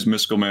can abuse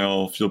mystical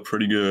mail feel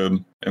pretty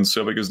good, and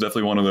Sobek is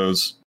definitely one of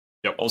those.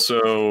 Yep.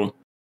 Also,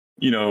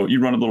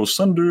 you run a little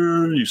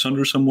sunder, you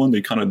sunder someone,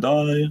 they kind of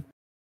die.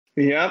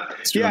 Yeah.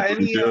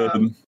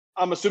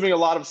 I'm assuming a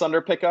lot of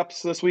sunder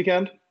pickups this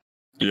weekend.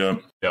 Yeah.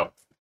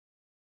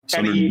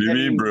 Sunder Any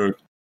BB, bro.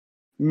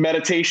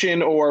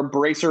 Meditation or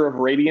Bracer of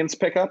Radiance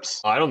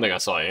pickups? I don't think I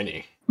saw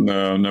any.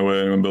 No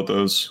way anyone built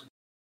those.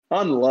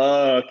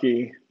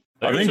 Unlucky.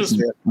 I think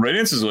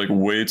Radiance is like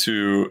way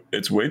too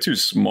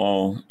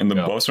small, and the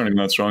buffs aren't even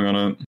that strong on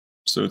it.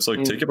 So it's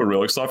like take up a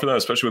relic slot for that,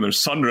 especially when there's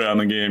Sunder out in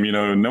the game.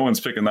 No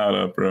one's picking that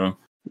up, bro.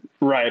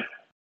 Right.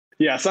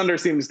 Yeah, Sunder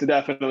seems to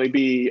definitely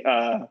be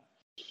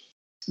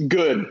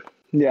good.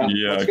 Yeah.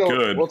 Yeah,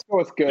 good. Let's go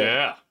with good.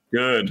 Yeah.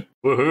 Good.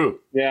 Woohoo.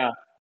 Yeah.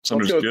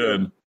 Sunder's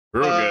good.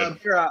 Real good.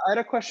 BaRRa, I had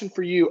a question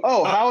for you.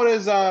 How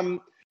does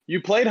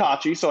you played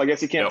Hachi, so I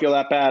guess he can't feel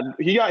that bad.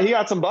 He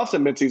got some buffs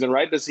in midseason,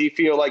 right? Does he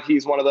feel like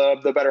he's one of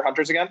the better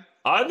hunters again?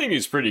 I think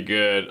he's pretty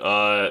good.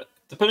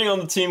 Depending on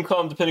the team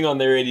comp, depending on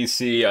their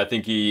ADC, I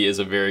think he is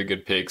a very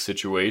good pick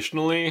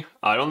situationally.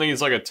 I don't think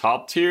he's like a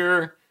top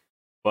tier,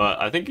 but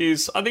I think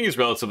he's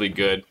relatively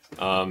good.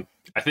 I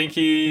think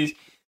his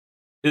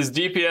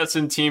DPS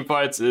in team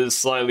fights is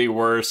slightly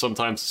worse.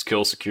 Sometimes his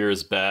kill secure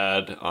is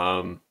bad.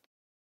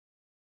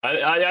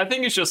 I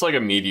think he's just like a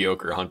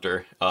mediocre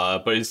hunter,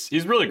 but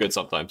he's really good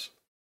sometimes.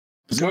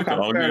 Is he like the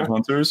all game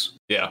hunters?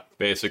 Yeah,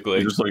 basically.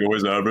 He's just like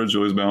always average,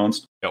 always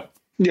balanced. Yep.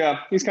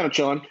 Yeah, he's kind of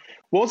chilling.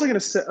 What was I going to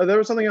say? There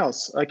was something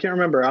else. I can't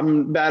remember.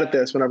 I'm bad at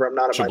this whenever I'm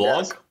not at my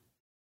desk.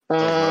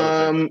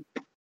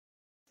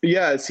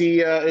 Yeah, is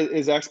he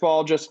is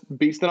X-Ball just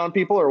beasting on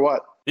people or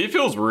what? He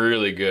feels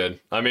really good.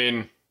 I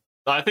mean,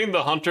 I think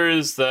the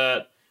hunters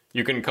that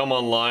you can come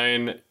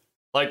online,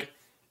 like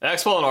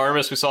X-Ball and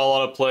Artemis, we saw a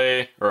lot of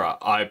play, or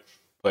I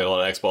played a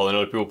lot of X-Ball. I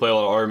know people play a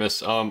lot of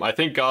Artemis. I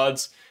think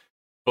gods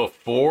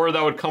before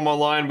that would come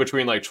online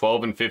between like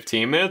 12 and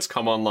 15 minutes,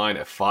 come online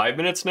at 5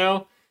 minutes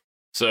now.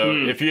 So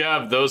if you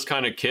have those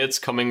kind of kits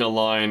coming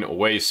online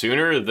way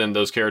sooner, then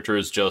those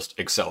characters just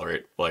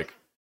accelerate. Like,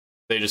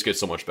 they just get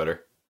so much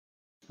better.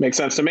 Makes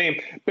sense to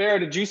me.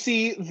 BaRRa, did you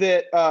see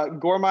that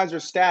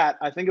Gormizer's stat,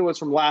 I think it was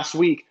from last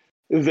week,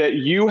 that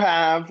you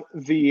have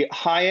the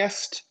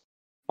highest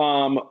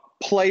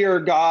player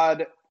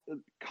god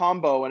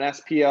combo in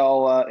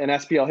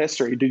SPL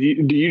history? Do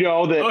you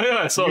know that? Oh yeah,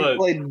 I saw that.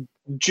 Played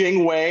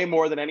Jing Wei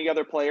more than any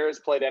other player has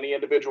played any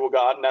individual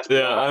god in SPL.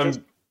 Yeah,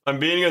 I'm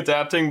beating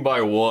adapting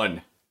by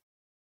 1.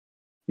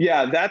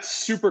 Yeah, that's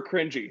super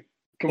cringy.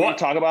 Can we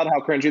talk about how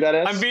cringy that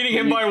is? I'm beating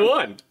him by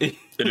 1. It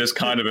is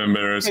kind of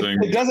embarrassing.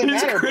 It doesn't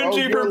He's matter,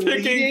 cringy bro. for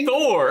picking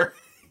Thor.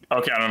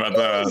 Okay, I don't know about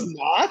that. He's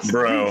not.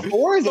 Bro.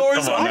 Thor's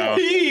OP.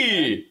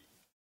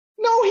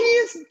 No, he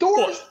is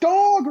Thor's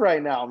dog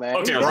right now, man.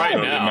 Okay, He's right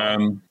not. now.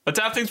 Man.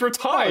 Adapting's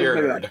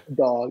retired.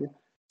 Dog.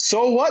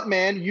 So what,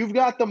 man? You've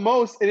got the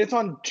most, and it's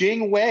on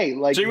Jing Wei.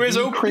 Like, Jing Wei's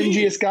the OP.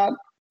 cringiest god.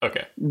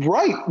 Okay.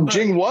 Right.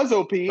 Jing was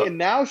OP, and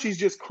now she's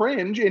just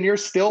cringe, and you're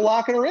still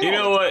locking her in. You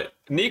know what?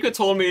 Nika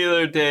told me the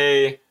other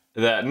day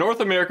that North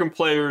American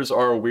players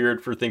are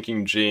weird for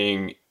thinking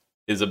Jing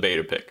is a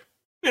beta pick.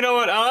 You know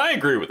what? I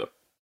agree with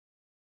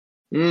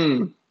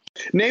him.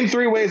 Name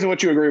 3 ways in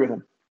which you agree with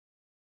him.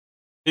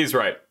 He's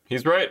right.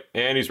 He's right,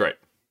 and he's right.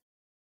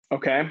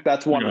 Okay,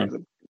 that's one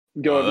reason.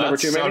 Go with number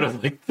 2, maybe?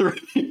 Sounded like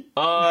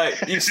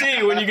 3. You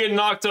see, when you get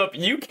knocked up,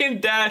 you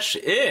can dash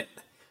in.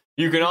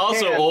 You can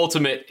also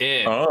ultimate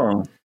in.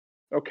 Oh.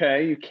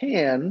 Okay, you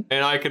can.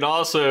 And I can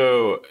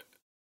also...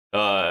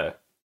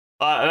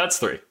 that's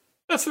 3.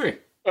 That's 3.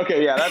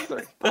 Okay, yeah, that's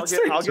 3.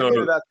 I'll give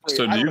you that 3.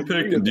 So do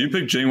you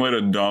pick Jing Wei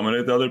to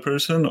dominate the other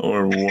person,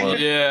 or what?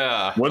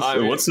 Yeah.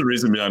 What's the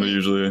reason behind it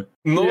usually?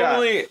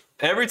 Normally,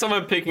 every time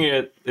I'm picking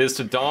it is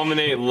to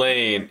dominate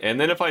lane, and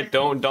then if I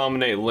don't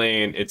dominate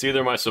lane, it's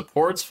either my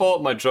support's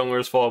fault, my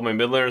jungler's fault, my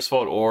mid laner's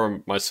fault,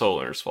 or my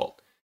solo laner's fault.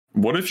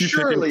 What if you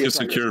pick it to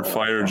secure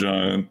Fire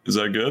Giant? Is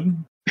that good?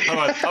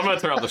 I'm gonna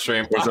turn off the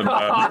stream. Was it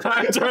bad?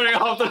 I'm turning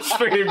off the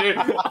stream, dude.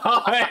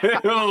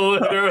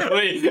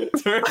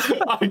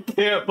 I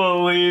can't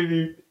believe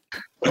you.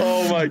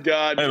 Oh my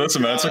God. Hey,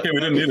 listen, man. It's okay. We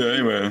didn't need it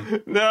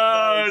anyway.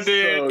 No,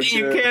 dude. So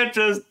You good. can't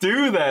just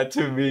do that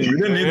to me. We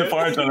didn't need the man.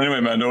 fire time anyway,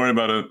 man. Don't worry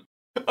about it.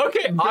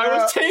 Okay, I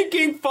was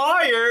taking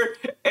fire,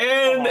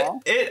 and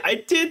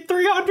I did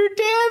 300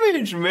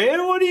 damage,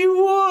 man. What do you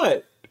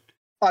want?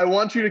 I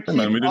want you to keep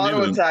Man, we didn't need it.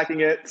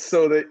 auto-attacking it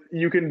so that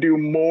you can do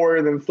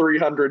more than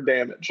 300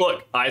 damage.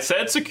 Look, I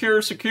said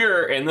secure,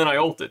 and then I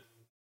ulted.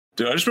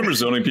 Dude, I just remember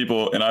zoning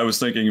people, and I was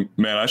thinking,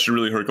 man, I should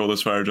really Hurkle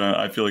this fire giant.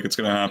 I feel like it's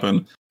going to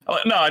happen. I'm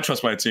like, no, I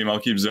trust my team. I'll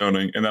keep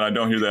zoning. And then I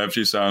don't hear the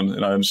FG sound,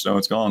 and I just know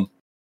it's gone.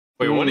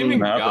 Wait, what do you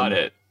mean happened. got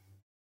it?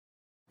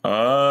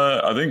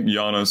 I think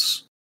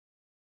Giannis.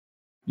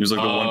 He was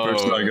like the one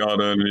person I got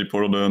in, and he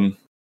portaled in.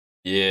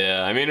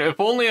 Yeah, I mean, if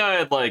only I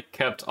had, like,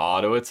 kept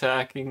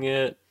auto-attacking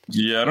it.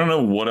 Yeah, I don't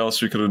know what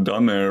else we could have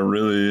done there,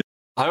 really.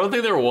 I don't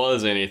think there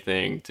was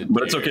anything to do.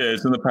 But it's okay.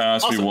 It's in the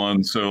past. Also, we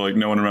won, so like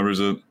no one remembers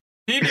it.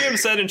 PBM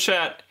said in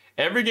chat,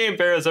 every game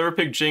Bear has ever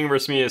picked Jing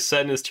versus me is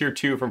set in his tier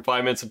 2 from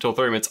 5 minutes until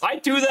 30 minutes. I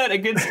do that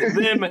against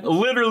them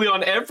literally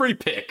on every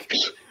pick.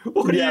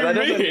 What do you that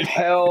mean? doesn't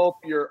help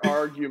your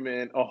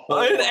argument a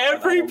whole In lot,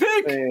 every I don't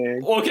pick?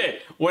 think. Okay,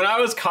 when I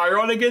was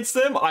Chiron against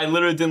them, I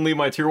literally didn't leave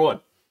my tier 1.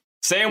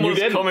 Sam You was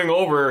didn't? coming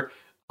over,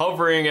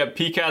 hovering at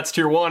PCAT's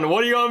tier 1.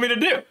 What do you want me to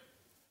do?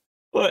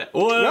 What?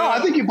 No, I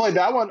think you played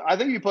that one. I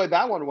think you played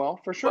that one well,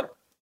 for sure.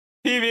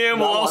 PVM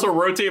will That also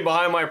rotate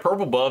behind my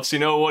purple buffs. You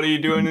know, what are you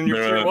doing in your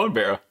tier 1,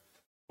 Barra?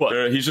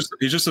 What? He's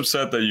just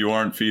upset that you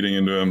aren't feeding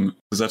into him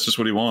because that's just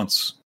what he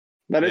wants.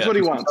 That is what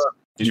he wants.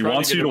 He's He trying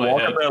wants get you to in my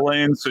walk head. up that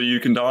lane so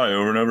you can die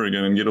over and over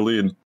again and get a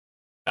lead.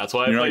 That's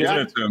why I You're not play. giving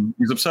it to him.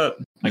 He's upset.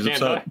 He's I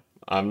can't upset. die.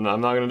 I'm not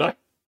going to die.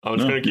 I'm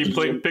just No, going to keep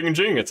playing picking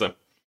Jing against him.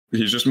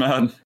 He's just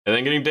mad. And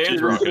then getting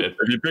dance rocketed.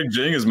 If you pick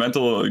Jing, his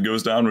mental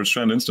goes downwards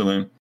trend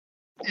instantly.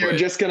 You're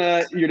just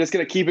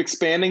gonna keep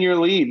expanding your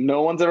lead.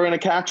 No one's ever gonna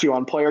catch you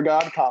on player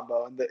god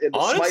combo. In the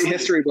Honestly- Smite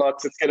history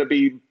books, it's gonna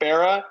be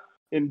BaRRA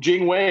and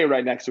Jing Wei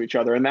right next to each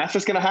other, and that's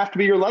just gonna have to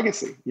be your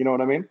legacy. You know what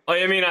I mean?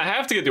 I mean, I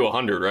have to get to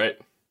 100, right?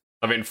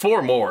 I mean,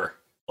 4 more.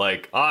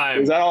 Like,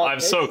 Is that all it I'm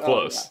takes? so Oh,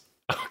 close.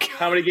 Okay.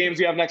 How many games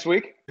do you have next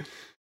week?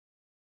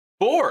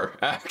 4,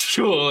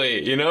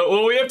 actually. You know,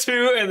 well, we have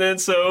 2, and then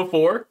so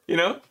 4. You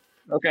know,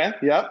 Okay,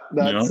 yep,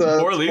 that's Yeah.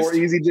 4 at least. 4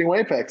 easy Jing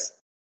Wei picks.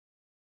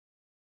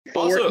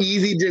 4 Also,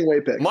 easy Jing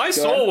Wei picks. my Go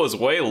soul ahead. was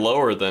way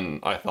lower than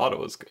I thought it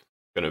was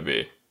going to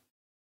be.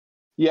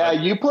 Yeah,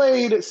 you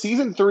played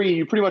season 3.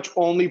 You pretty much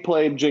only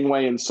played Jing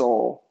Wei and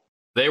Soul.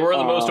 They were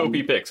the most Um,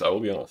 OP picks. I will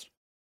be honest.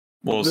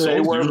 Well, They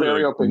Soul's were usually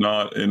very like open.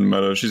 not in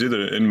meta. She's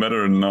either in meta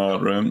or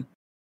not, right?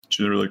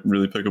 She's like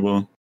really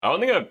pickable. I don't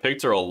think I've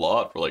picked her a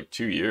lot for like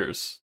 2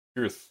 years.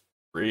 2 or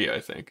 3, I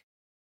think.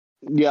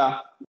 Yeah,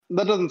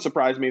 that doesn't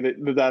surprise me that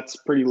that's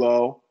pretty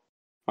low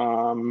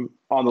on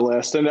the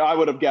list. And I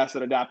would have guessed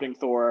that Adapting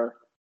Thor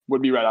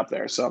would be right up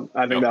there. So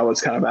I think that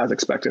was kind of as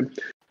expected.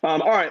 All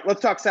right,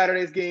 let's talk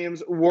Saturday's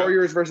games.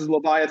 Warriors versus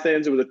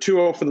Leviathans. It was a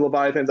 2-0 for the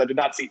Leviathans. I did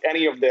not see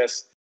any of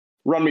this.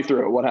 Run me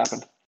through it. What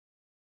happened?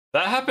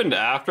 That happened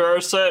after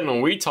our set,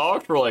 and we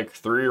talked for like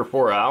 3 or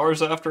 4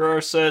 hours after our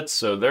set,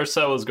 so their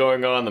set was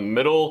going on in the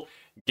middle.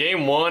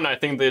 Game 1, I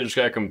think they just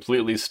got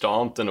completely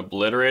stomped and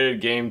obliterated.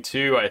 Game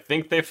 2, I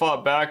think they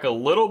fought back a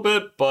little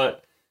bit,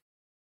 but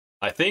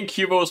I think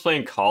Cuba was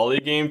playing Kali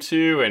game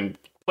 2, and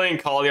playing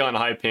Kali on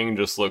high ping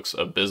just looks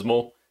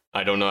abysmal.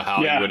 I don't know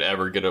how you would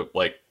ever get a,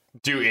 like,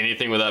 do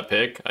anything with that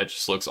pick. It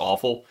just looks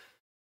awful.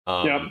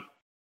 Yep.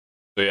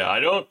 So yeah, I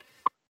don't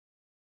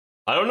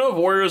know if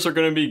Warriors are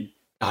going to be,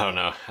 I don't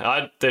know.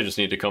 They just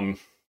need to come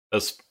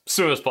as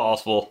soon as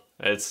possible.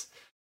 I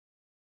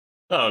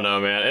don't know,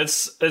 man.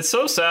 It's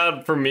so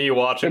sad for me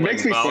watching It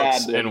makes me Bounce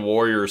sad, dude. and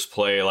Warriors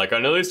play. Like, I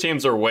know these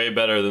teams are way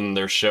better than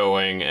they're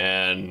showing,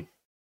 and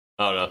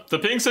I don't know. The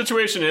ping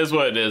situation is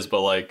what it is,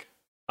 but like,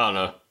 I don't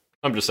know.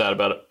 I'm just sad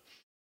about it.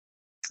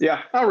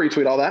 Yeah, I'll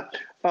retweet all that.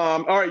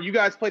 All right, you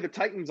guys play the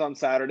Titans on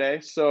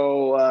Saturday,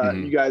 so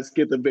you guys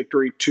get the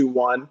victory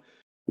 2-1.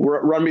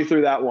 Run me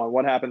through that one.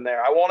 What happened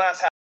there? I won't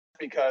ask how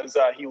because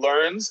he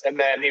learns and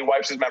then he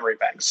wipes his memory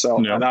banks. So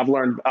and I've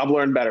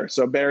learned better.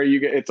 So Barry, you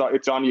get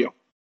it's on you.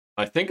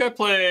 I think I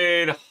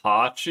played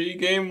Hachi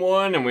game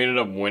 1 and we ended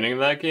up winning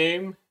that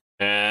game.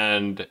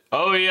 And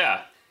oh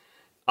yeah,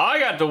 I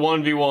got to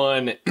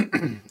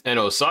 1v1 and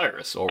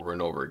Osiris over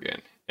and over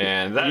again.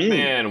 And that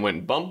man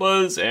went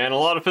bumbas and a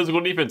lot of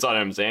physical defense on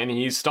him, and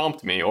he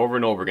stomped me over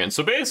and over again.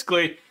 So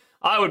basically,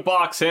 I would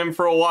box him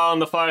for a while in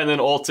the fight and then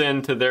ult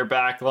into their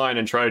backline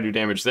and try to do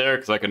damage there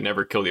because I could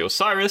never kill the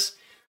Osiris,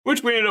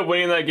 which we ended up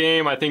winning that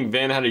game. I think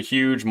Vin had a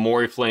huge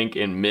Mori flank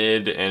in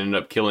mid and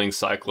ended up killing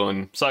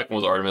Cyclone. Cyclone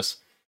was Artemis.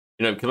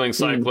 Ended up killing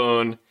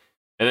Cyclone.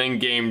 And then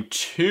game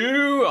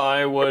 2,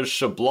 I was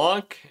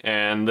Shablanc,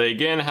 and they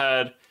again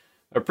had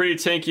a pretty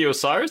tanky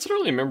Osiris. I don't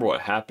really remember what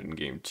happened in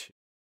game 2.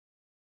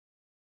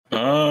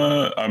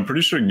 I'm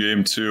pretty sure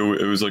game 2,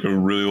 it was like a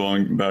really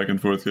long back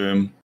and forth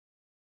game.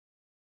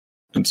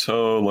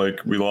 until like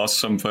we lost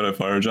some fight at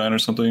Fire Giant or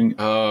something.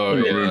 Oh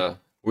yeah,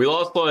 we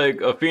lost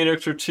like a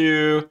Phoenix or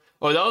two.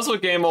 Oh, that was a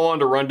game I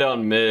wanted to run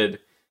down mid,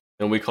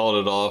 and we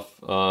called it off.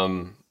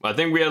 I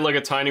think we had like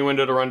a tiny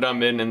window to run down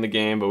mid in the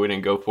game, but we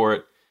didn't go for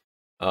it.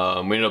 We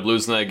ended up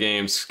losing that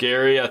game.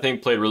 Scary, I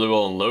think, played really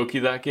well in Loki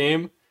that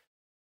game.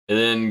 And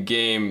then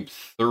game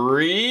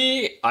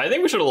 3, I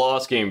think we should have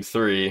lost game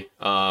 3.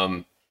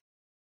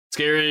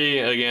 Scary,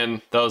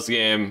 again, that was the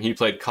game. He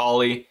played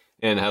Kali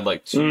and had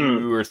like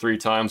 2 or 3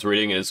 times where he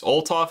didn't get his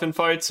ult off in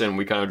fights, and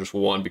we kind of just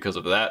won because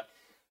of that.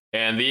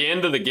 And the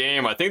end of the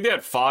game, I think they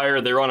had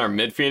fire. They were on our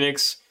mid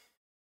Phoenix.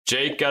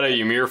 Jake got a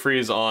Ymir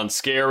freeze on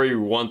Scary,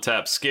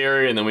 1-tap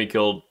Scary, and then we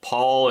killed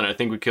Paul, and I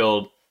think we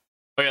killed...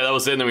 Oh yeah, that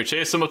was it. And then we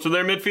chased them up to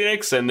their mid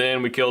Phoenix, and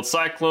then we killed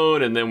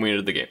Cyclone, and then we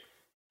ended the game.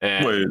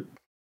 And wait,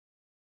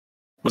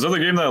 was that the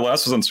game that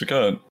last was on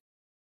Sukkot?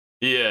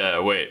 Yeah,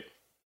 wait.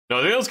 No,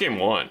 I think that was game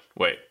 1.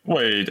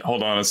 Wait,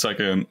 hold on a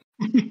second.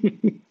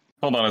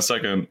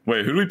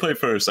 Wait, who do we play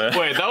first?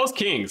 Wait, that was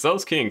Kings.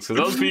 Because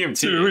that was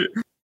BMT.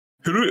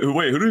 Who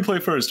do we play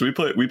first? We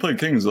played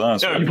Kings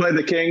last. Yeah, we played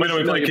the Kings. Wait, no,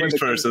 we played Kings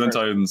first, and then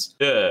Titans.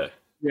 Yeah.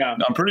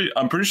 I'm pretty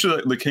sure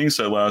that the Kings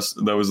set last.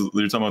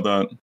 You're talking about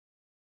that.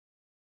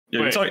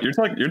 Yeah,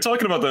 you're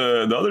talking about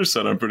the other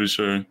set. I'm pretty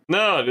sure.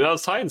 No, dude, that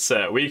was Titan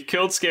set. We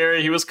killed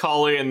Scary. He was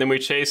Kali, and then we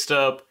chased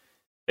up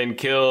and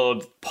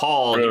killed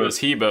Paul. He was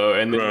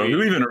Hebo, and then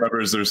who even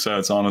remembers their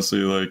sets? Honestly,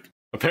 like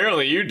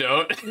apparently you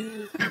don't.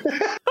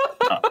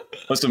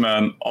 Listen,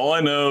 man. All I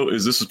know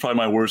is this is probably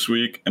my worst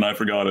week, and I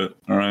forgot it.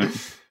 All right.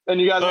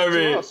 And you guys won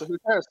 2-0, so who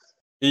cares?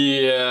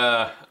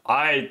 Yeah,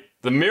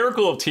 the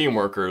miracle of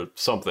teamwork or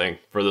something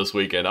for this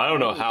weekend. I don't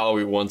know how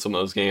we won some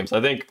of those games. I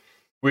think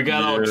we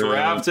got out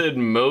drafted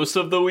most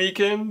of the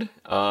weekend.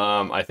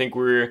 I think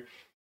we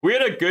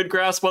had a good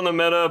grasp on the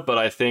meta, but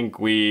I think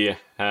we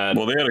had...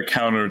 Well, they had a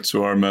counter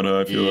to our meta,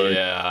 I feel like.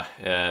 Yeah,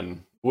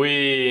 and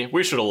we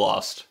should have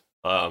lost.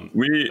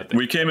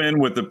 We came in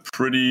with a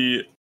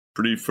pretty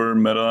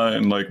firm meta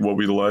and like what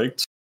we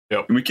liked.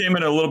 Yep. And we came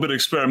in a little bit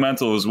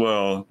experimental as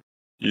well.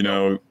 You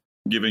know,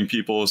 giving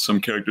people some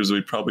characters that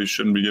we probably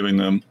shouldn't be giving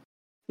them.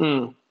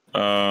 But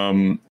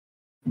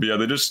yeah,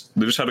 they just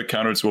had a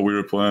counter to what we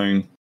were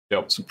playing.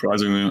 Yep.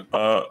 Surprisingly.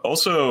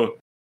 Also,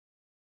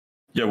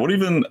 yeah,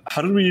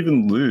 how did we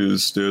even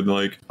lose, dude?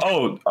 Like,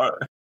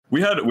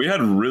 we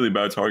had really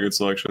bad target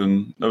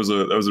selection. That was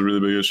a really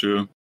big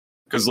issue.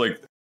 Because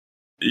like,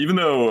 even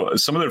though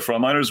some of their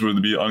frontliners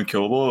would be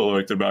unkillable, or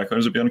like their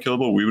backliners would be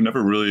unkillable, we would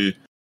never really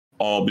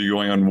all be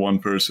going on one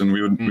person.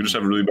 We just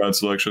have a really bad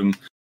selection.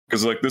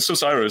 Because like this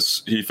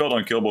Osiris, he felt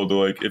unkillable to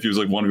like if he was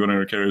like 1v1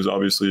 our carries,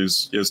 obviously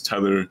he has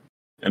tether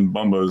and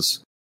bumbas.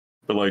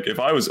 But like if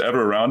I was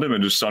ever around him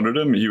and just sundered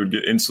him, he would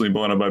get instantly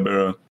blown up by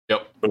BaRRa.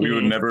 Yep. But we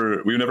would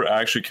never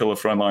actually kill a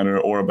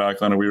frontliner or a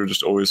backliner. We were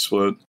just always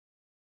split.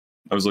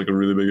 That was like a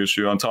really big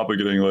issue. On top of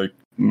getting like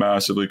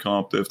massively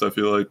comp diffed, I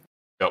feel like.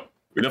 Yep.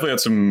 We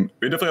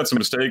definitely had some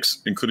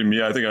mistakes, including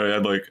me. I think I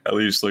had like at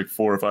least like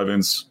 4 or 5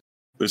 ints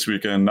this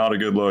weekend. Not a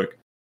good look.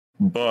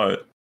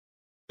 But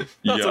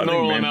that's a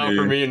normal amount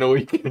for me in a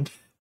weekend.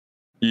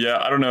 Yeah,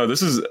 I don't know.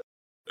 This is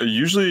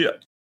usually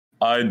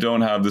I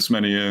don't have this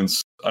many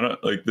ints. I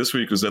don't like this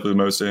week was definitely the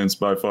most ints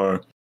by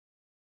far.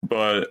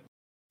 But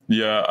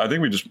yeah, I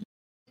think we just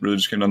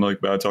came down to like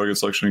bad target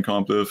selection and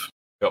comp diff.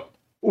 Yep.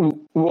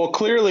 Well,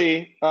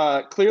 clearly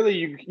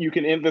you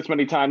can int this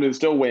many times and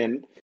still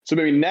win. So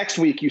maybe next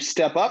week you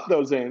step up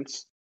those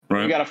ints.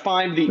 Right. You got to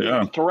find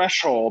the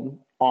threshold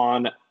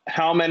on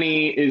how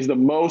many is the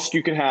most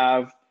you can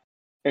have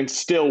and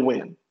still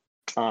win.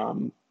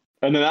 And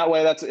then that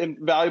way, that's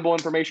valuable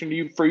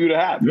information for you to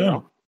have. Yeah. You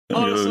know?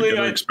 Honestly,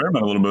 I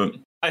experiment a little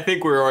bit. I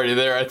think we're already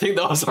there. I think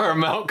that was our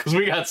amount because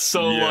we got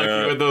so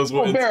lucky with those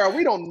wins. Well, BaRRa,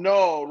 we don't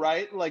know,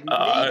 right? Like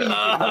maybe you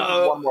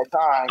can one more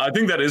time. I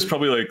think that is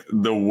probably like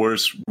the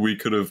worst we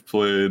could have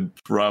played,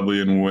 probably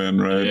in win,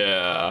 right?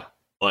 Yeah,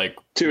 like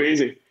too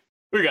easy.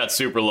 We got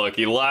super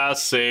lucky.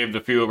 Last saved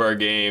a few of our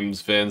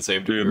games. Vin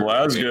saved. Dude,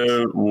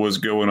 Lasgo was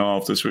going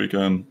off this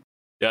weekend.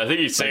 Yeah, I think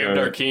he saved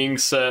our King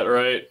set,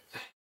 right?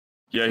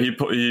 Yeah,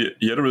 he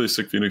had a really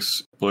sick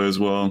Phoenix play as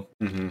well.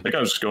 Mm-hmm. That guy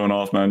was just going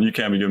off, man. You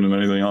can't be giving him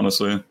anything,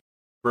 honestly.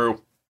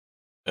 True.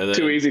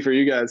 Too easy for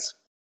you guys.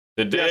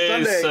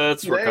 Today's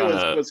sets were kind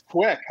of was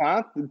quick,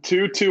 huh?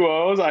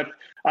 2-2-0s.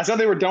 I saw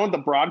they were done with the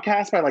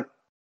broadcast by like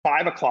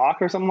 5 o'clock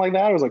or something like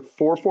that. It was like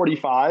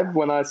 4:45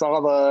 when I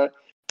saw the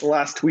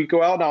last tweet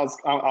go out, and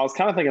I was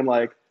kind of thinking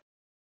like,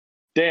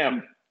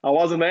 damn, I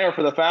wasn't there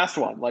for the fast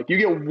one. Like you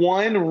get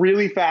one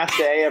really fast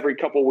day every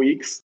couple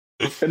weeks,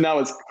 and that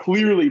was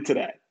clearly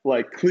today.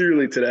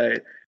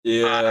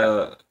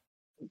 Yeah.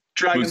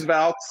 Dragon's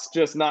Valks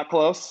just not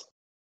close.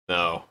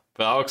 No,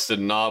 Valks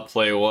did not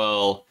play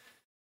well.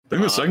 I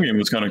think the second game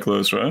was kind of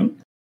close, right?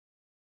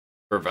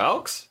 For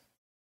Valks?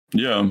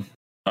 Yeah.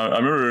 I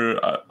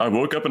remember I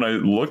woke up and I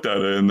looked at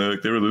it and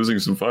they were losing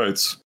some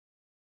fights.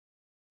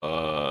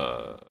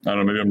 I don't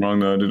know, maybe I'm wrong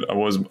though. I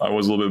was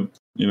a little bit,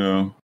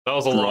 that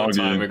was a long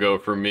time ago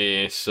for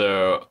me,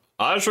 so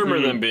I just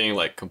remember them being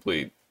like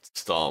complete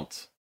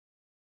stomped.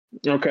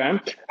 Okay.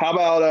 How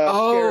about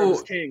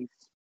Scarabs Kings?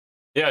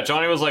 Yeah,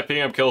 Johnny was like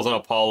picking up kills on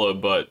Apollo,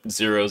 but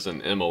Zeros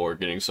and Emma were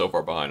getting so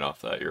far behind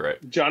off that. You're right.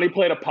 Johnny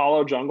played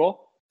Apollo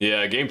jungle.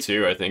 Yeah, game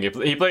 2, I think.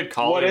 He played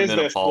Colin What is and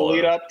then this? Apollo. The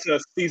lead up to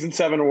Season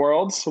 7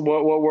 Worlds?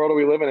 What world are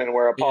we living in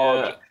where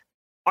Apollo... Yeah.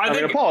 I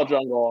mean, Apollo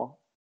jungle.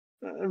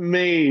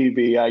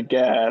 Maybe, I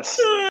guess.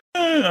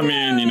 I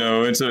mean,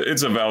 it's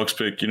a Valk's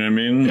pick, you know what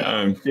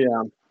I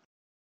mean?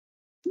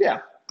 Yeah.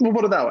 We'll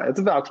put it that way. It's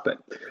a Valk's pick.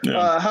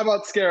 Yeah. How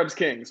about Scarabs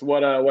Kings?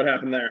 What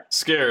happened there?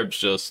 Scarabs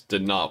just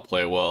did not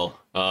play well.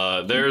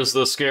 There's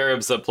the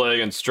Scarabs that play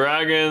against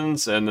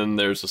Dragons, and then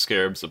there's the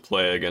Scarabs that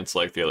play against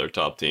like the other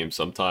top teams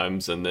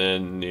sometimes, and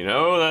then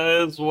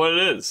that is what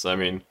it is. I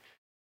mean,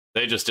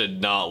 they just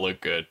did not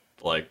look good.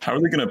 Like, how are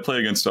they going to play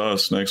against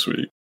us next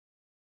week?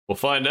 We'll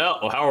find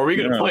out. Well, how are we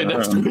going to play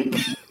next week?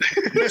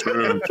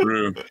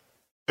 True.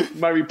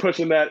 Might be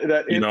pushing that.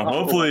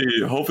 Hopefully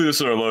this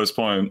is our lowest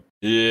point.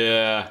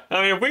 Yeah.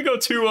 I mean, if we go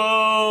 2-0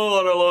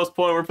 on our lowest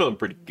point, we're feeling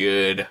pretty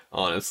good,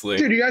 honestly.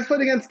 Dude, you guys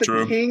played against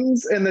the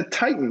Kings and the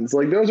Titans.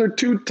 Like, those are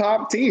two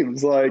top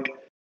teams. Like,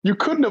 you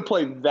couldn't have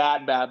played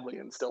that badly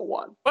and still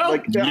won. Well,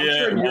 it's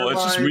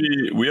just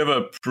we have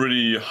a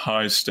pretty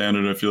high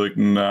standard, I feel like,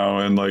 now,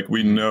 and like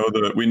we know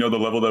the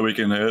level that we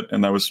can hit,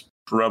 and that was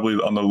probably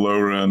on the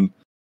lower end.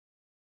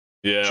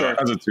 Yeah,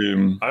 sure. As a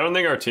team, I don't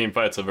think our team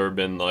fights have ever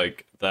been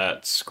like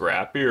that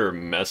scrappy or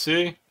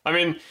messy. I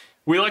mean,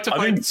 we like to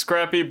fight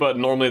scrappy, but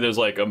normally there's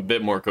like a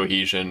bit more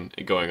cohesion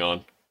going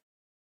on.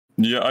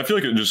 Yeah, I feel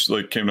like it just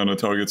like came down to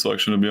target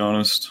selection, to be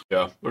honest.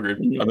 Yeah,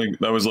 agreed. I think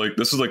that was like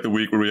this is like the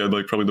week where we had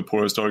like probably the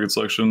poorest target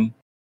selection,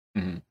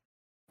 and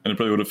it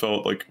probably would have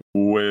felt like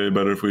way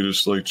better if we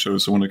just like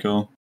chose someone to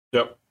kill.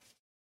 Yep.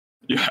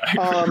 Yeah.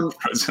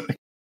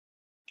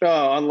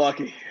 Oh,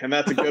 unlucky, and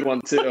that's a good one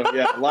too.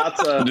 Yeah,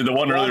 lots of. Dude, the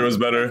one earlier was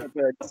better.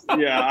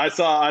 Yeah, I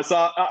saw.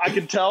 I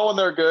can tell when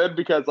they're good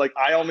because like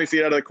I only see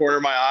it out of the corner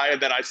of my eye,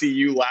 and then I see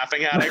you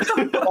laughing,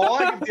 Haddix. All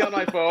I can see on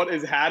my phone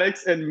is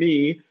Haddix and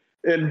me,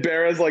 and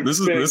BaRRa's like.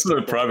 This is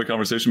a private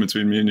conversation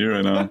between me and you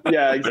right now.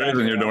 Yeah, exactly. BaRRa's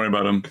in here. Don't worry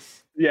about him.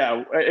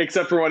 Yeah,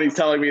 except for when he's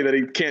telling me that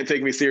he can't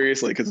take me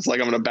seriously because it's like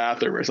I'm in a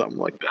bathroom or something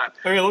like that.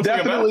 I mean, it looks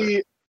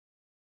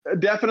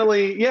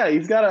Definitely, yeah.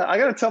 I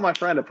gotta tell my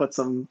friend to put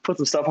some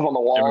stuff up on the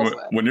walls.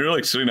 Yeah, when you're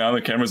like sitting down,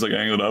 the camera's like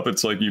angled up.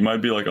 It's like you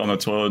might be like on the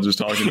toilet just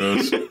talking to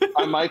us.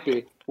 I might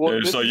be. Well, yeah,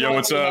 just like, yo,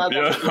 what's up?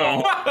 Yeah.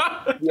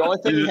 The only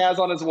thing he has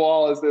on his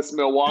wall is this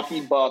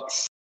Milwaukee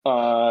Bucks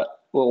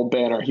little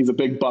banner. He's a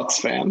big Bucks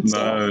fan.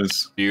 So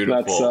nice,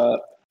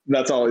 beautiful.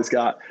 That's all he's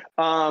got.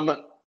 All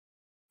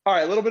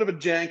right, a little bit of a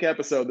jank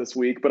episode this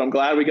week, but I'm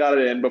glad we got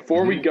it in.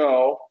 Before we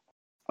go,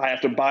 I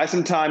have to buy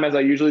some time, as I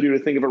usually do, to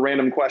think of a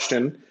random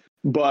question.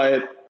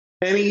 But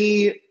give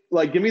me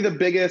the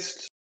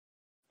biggest,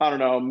 I don't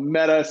know,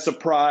 meta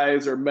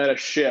surprise or meta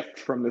shift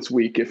from this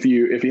week. If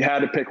you had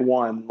to pick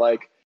one,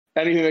 like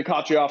anything that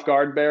caught you off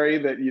guard, Barry,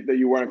 that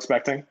you weren't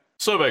expecting.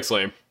 Sobek's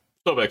lame.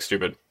 Sobek's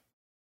stupid.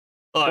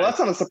 Well, that's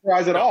not a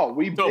surprise at all.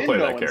 We've been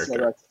knowing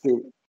Sobek's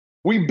stupid.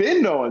 We've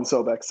been knowing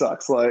Sobek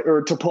sucks,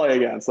 or to play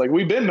against. Like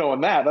we've been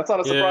knowing that. That's not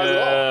a surprise at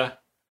all.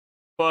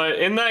 But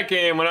in that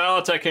game, when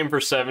Alatech came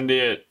for 70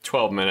 at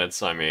 12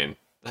 minutes, I mean,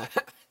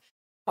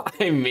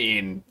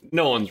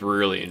 no one's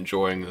really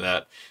enjoying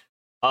that.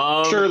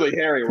 Surely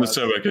Harry was.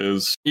 Sobek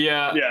is.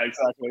 Yeah. Yeah,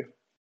 exactly.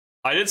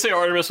 I did say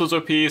Artemis was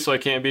OP, so I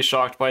can't be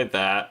shocked by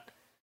that.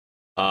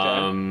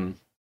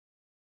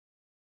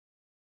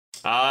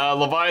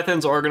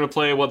 Leviathans are going to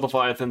play what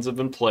Leviathans have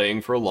been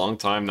playing for a long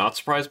time. Not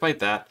surprised by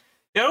that.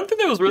 Yeah, I don't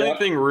think there was really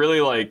anything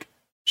really like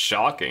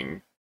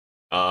shocking.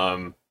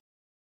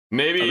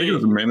 Maybe I think it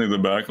was mainly the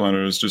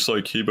backliners, just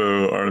like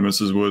Hebo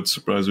Artemis is what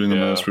surprised me the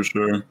most for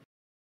sure.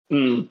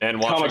 And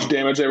how much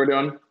damage they were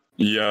doing?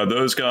 Yeah,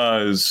 those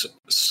guys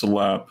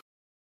slap.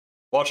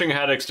 Watching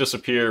Haddix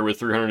disappear with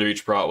 300 of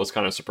each prot was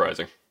kind of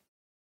surprising.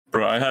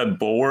 Bro, I had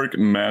Bulwark,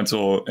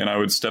 Mantle, and I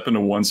would step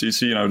into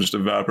 1cc and I would just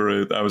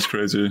evaporate. That was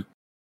crazy.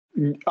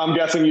 I'm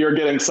guessing you're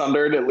getting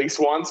sundered at least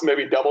once,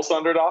 maybe double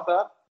sundered off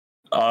that?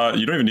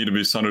 You don't even need to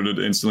be sundered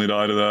to instantly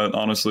die to that,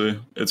 honestly.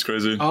 It's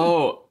crazy.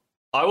 Oh,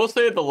 I will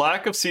say the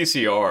lack of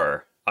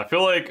CCR. I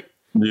feel like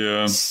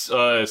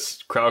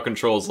crowd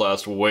controls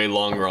last way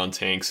longer on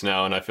tanks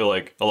now, and I feel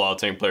like a lot of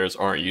tank players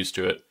aren't used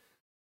to it.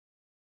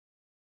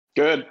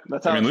 Good.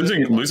 That's how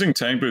losing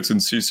tank boots in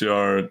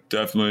CCR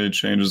definitely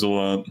changes a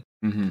lot.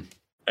 Mm-hmm.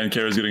 And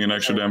Kara's getting an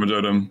extra damage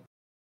item.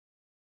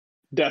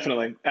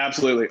 Definitely.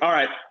 Absolutely. All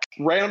right.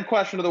 Random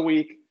question of the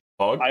week.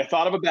 I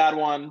thought of a bad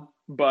one,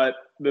 but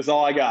this is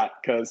all I got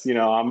because,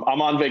 I'm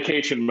on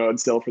vacation mode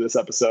still for this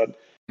episode.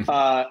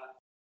 I've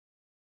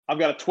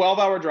got a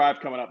 12-hour drive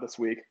coming up this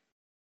week.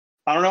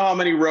 I don't know how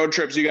many road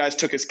trips you guys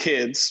took as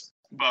kids,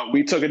 but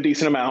we took a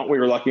decent amount. We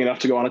were lucky enough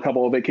to go on a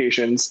couple of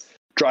vacations,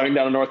 driving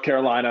down to North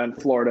Carolina and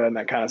Florida and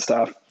that kind of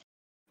stuff.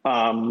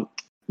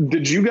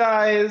 Did you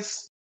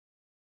guys...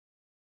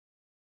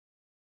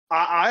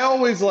 I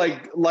always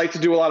like to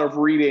do a lot of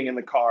reading in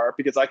the car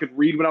because I could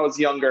read when I was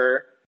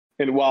younger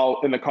and while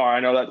in the car. I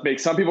know that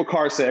makes some people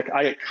car sick.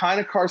 I get kind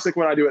of car sick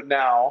when I do it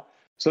now,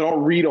 so I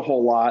don't read a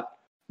whole lot.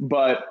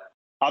 But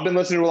I've been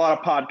listening to a lot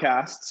of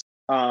podcasts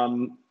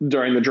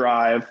during the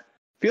drive.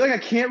 Feel like I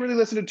can't really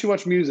listen to too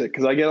much music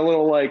because I get a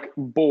little like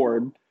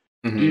bored.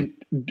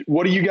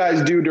 What do you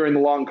guys do during the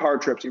long car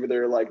trips,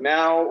 either like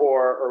now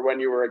or when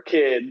you were a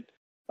kid,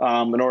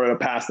 in order to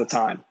pass the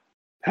time?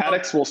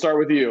 Haddix, we'll start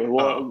with you.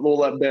 We'll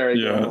let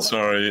Barry go. Yeah,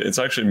 sorry. It's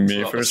actually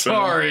me first.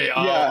 Sorry,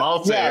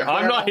 I'll say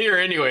I'm not here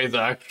anyways,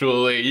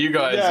 actually. You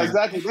guys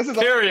exactly. This is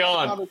carry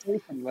on.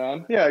 Conversation,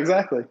 man. Yeah,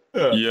 exactly.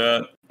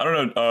 Yeah, I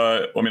don't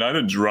know. I mean, I had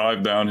to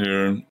drive down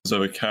here because I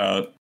have a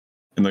cat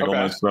and like all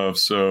my stuff.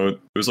 So it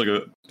was like I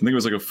think it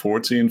was like a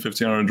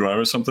 15 hour drive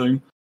or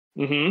something.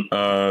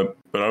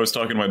 But I was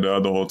talking to my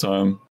dad the whole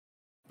time.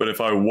 But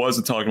if I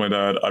wasn't talking to my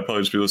dad, I'd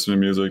probably just be listening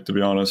to music, to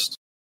be honest.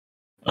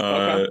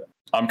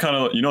 I'm kind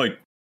of, like,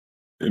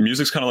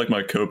 music's kind of like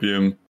my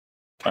copium.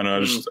 I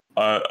know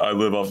I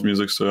live off of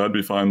music, so I'd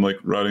be fine like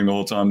riding the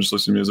whole time, just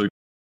listening to music.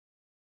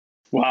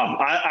 Wow,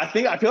 I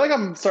feel like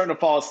I'm starting to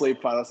fall asleep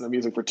if I listen to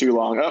music for too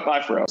long. Oh,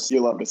 I froze. You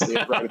love to see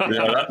it. Right?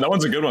 Yeah, that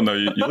one's a good one though.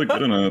 You look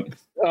good in it.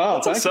 Oh,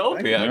 it's a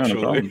selfie,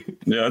 actually.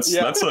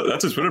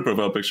 That's his Twitter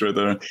profile picture right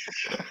there.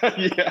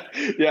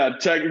 yeah.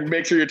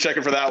 Make sure you're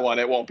checking for that one.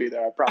 It won't be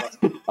there, I promise.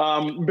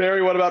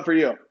 Barry, what about for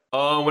you?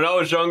 When I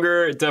was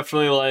younger,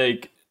 definitely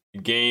like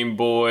Game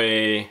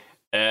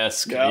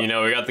Boy-esque. Yep. We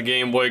got the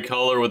Game Boy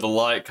Color with the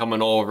light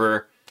coming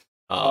over.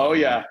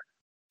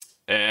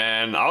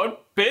 And I would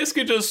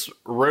basically just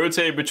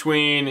rotate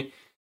between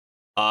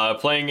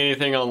playing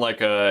anything on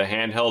like a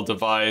handheld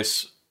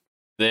device,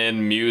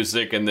 then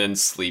music, and then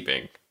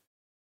sleeping.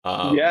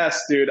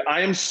 Yes, dude.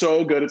 I am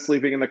so good at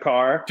sleeping in the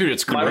car. Dude,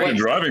 it's great. You're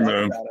driving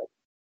though.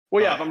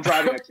 Well, yeah, if I'm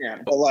driving, I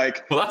can't. But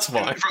like, well, that's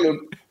fine.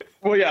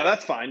 Well, yeah,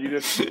 that's fine. You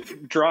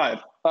just drive.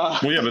 Well,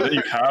 yeah, but then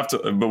you have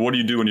to. But what do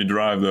you do when you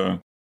drive though?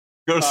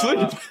 Go to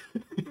sleep.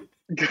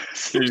 You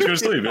just go to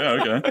sleep.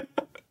 Yeah, okay.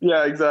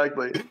 Yeah,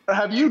 exactly.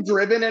 Have you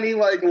driven any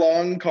like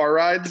long car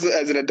rides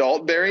as an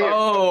adult, Barry?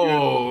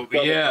 Oh,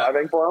 yeah.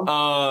 Driving for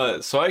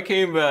them? So I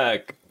came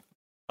back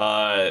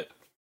to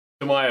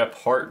my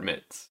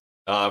apartment.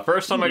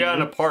 First time I got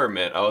an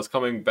apartment, I was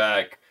coming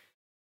back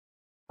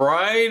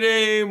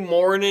Friday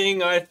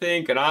morning, I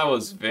think, and I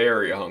was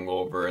very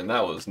hungover, and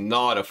that was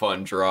not a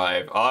fun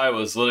drive. I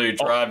was literally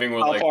driving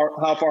with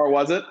how far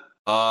was it?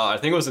 I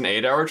think it was an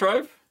 8-hour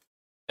drive,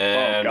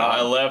 and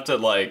I left at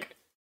like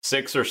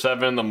 6 or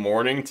 7 in the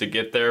morning to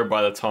get there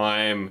by the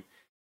time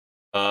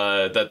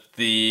that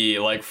the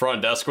like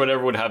front desk or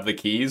whatever would have the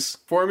keys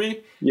for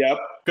me. Yep.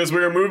 Because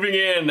we were moving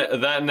in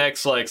that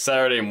next like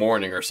Saturday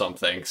morning or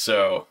something.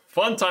 So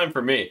fun time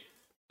for me.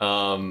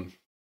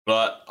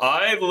 But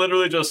I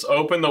literally just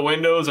opened the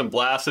windows and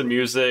blasted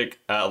music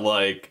at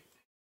like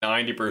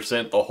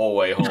 90% the whole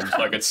way home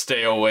so I could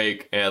stay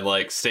awake and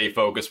like stay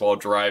focused while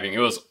driving. It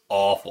was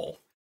awful.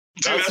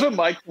 Dude, that's what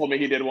Mike told me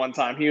he did one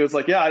time. He was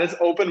like, yeah, I just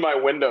opened my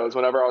windows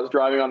whenever I was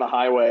driving on the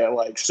highway at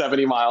like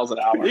 70 miles an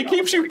hour. It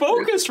keeps you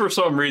focused for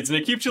some reason.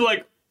 It keeps you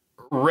like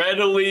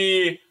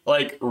readily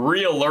like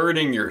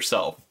re-alerting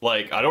yourself.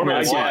 Like, I don't know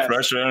why. It's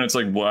fresh air and it's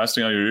like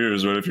blasting out your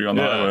ears right if you're on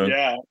the highway.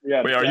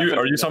 Yeah. Wait, are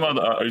you talking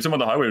about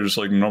the highway or just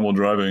like normal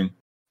driving?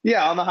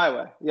 Yeah, on the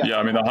highway. Yeah,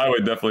 I mean the highway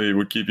definitely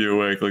would keep you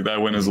awake. Like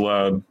that wind is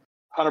loud.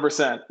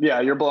 100%. Yeah,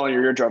 you're blowing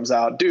your eardrums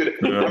out. Dude,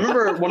 I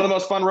remember one of the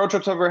most fun road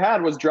trips I've ever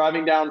had was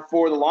driving down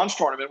for the launch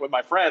tournament with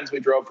my friends. We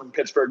drove from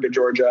Pittsburgh to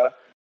Georgia.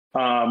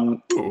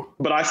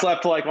 But I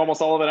slept like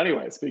almost all of it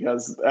anyways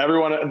because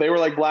they were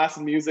like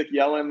blasting music,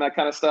 yelling, that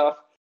kind of stuff.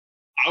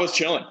 I was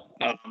chilling.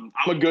 I'm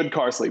a good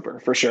car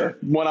sleeper for sure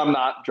when I'm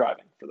not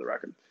driving, for the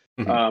record.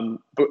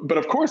 But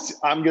of course,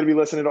 I'm going to be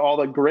listening to all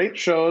the great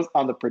shows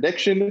on the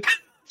Prediction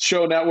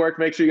Show Network.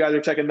 Make sure you guys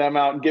are checking them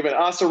out and giving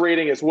us a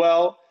rating as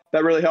well.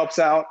 That really helps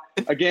out.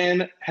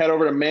 Again, head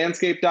over to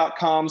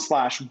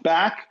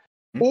manscaped.com/back.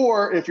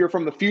 Or if you're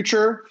from the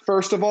future,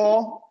 first of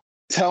all,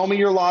 tell me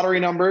your lottery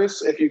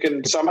numbers if you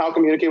can somehow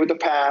communicate with the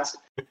past.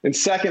 And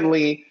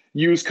secondly,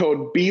 use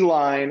code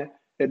BLINE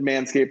at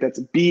Manscaped. That's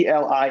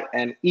BLINE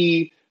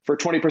for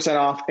 20%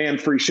 off and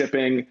free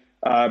shipping.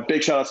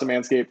 Big shout out to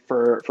Manscaped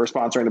for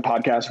sponsoring the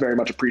podcast. Very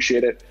much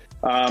appreciate it.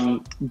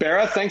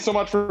 BaRRa, thanks so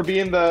much for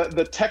being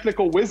the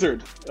technical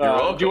wizard.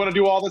 Do you want to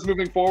do all this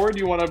moving forward? Do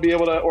you want to be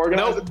able to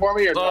organize it for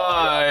me? Or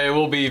I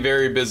will be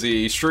very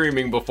busy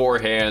streaming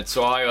beforehand,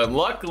 so I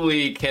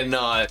unluckily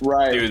cannot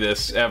do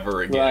this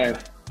ever again.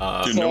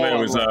 Dude, no way it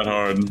was that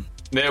hard.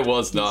 It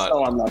was not.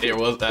 So it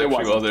was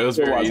actually It was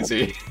very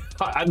easy.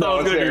 I thought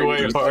it was going to be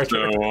way harder.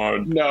 So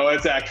hard. No,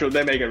 it's actually,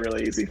 they make it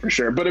really easy for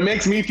sure. But it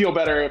makes me feel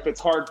better if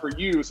it's hard for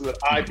you so that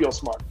I feel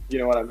smart. You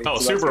know what I mean? Oh,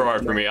 so super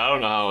hard for me. I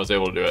don't know how I was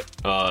able to do it.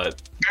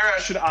 BaRRa,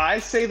 should I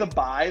say the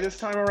bye this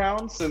time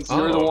around since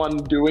you're the one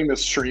doing the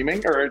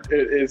streaming? Or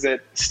is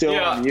it still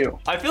on you?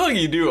 I feel like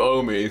you do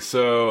owe me.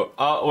 So,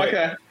 wait.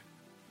 Okay.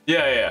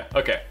 Yeah.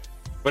 Okay.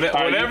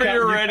 Whenever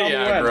you're ready,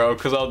 Aggro,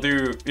 because I'll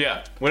do...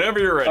 Yeah, whenever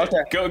you're ready.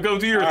 Okay. Go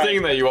do your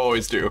thing that you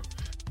always do.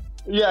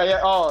 Yeah.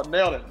 Oh,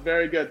 nailed it.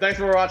 Very good. Thanks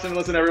for watching and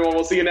listening, everyone.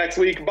 We'll see you next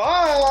week.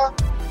 Bye!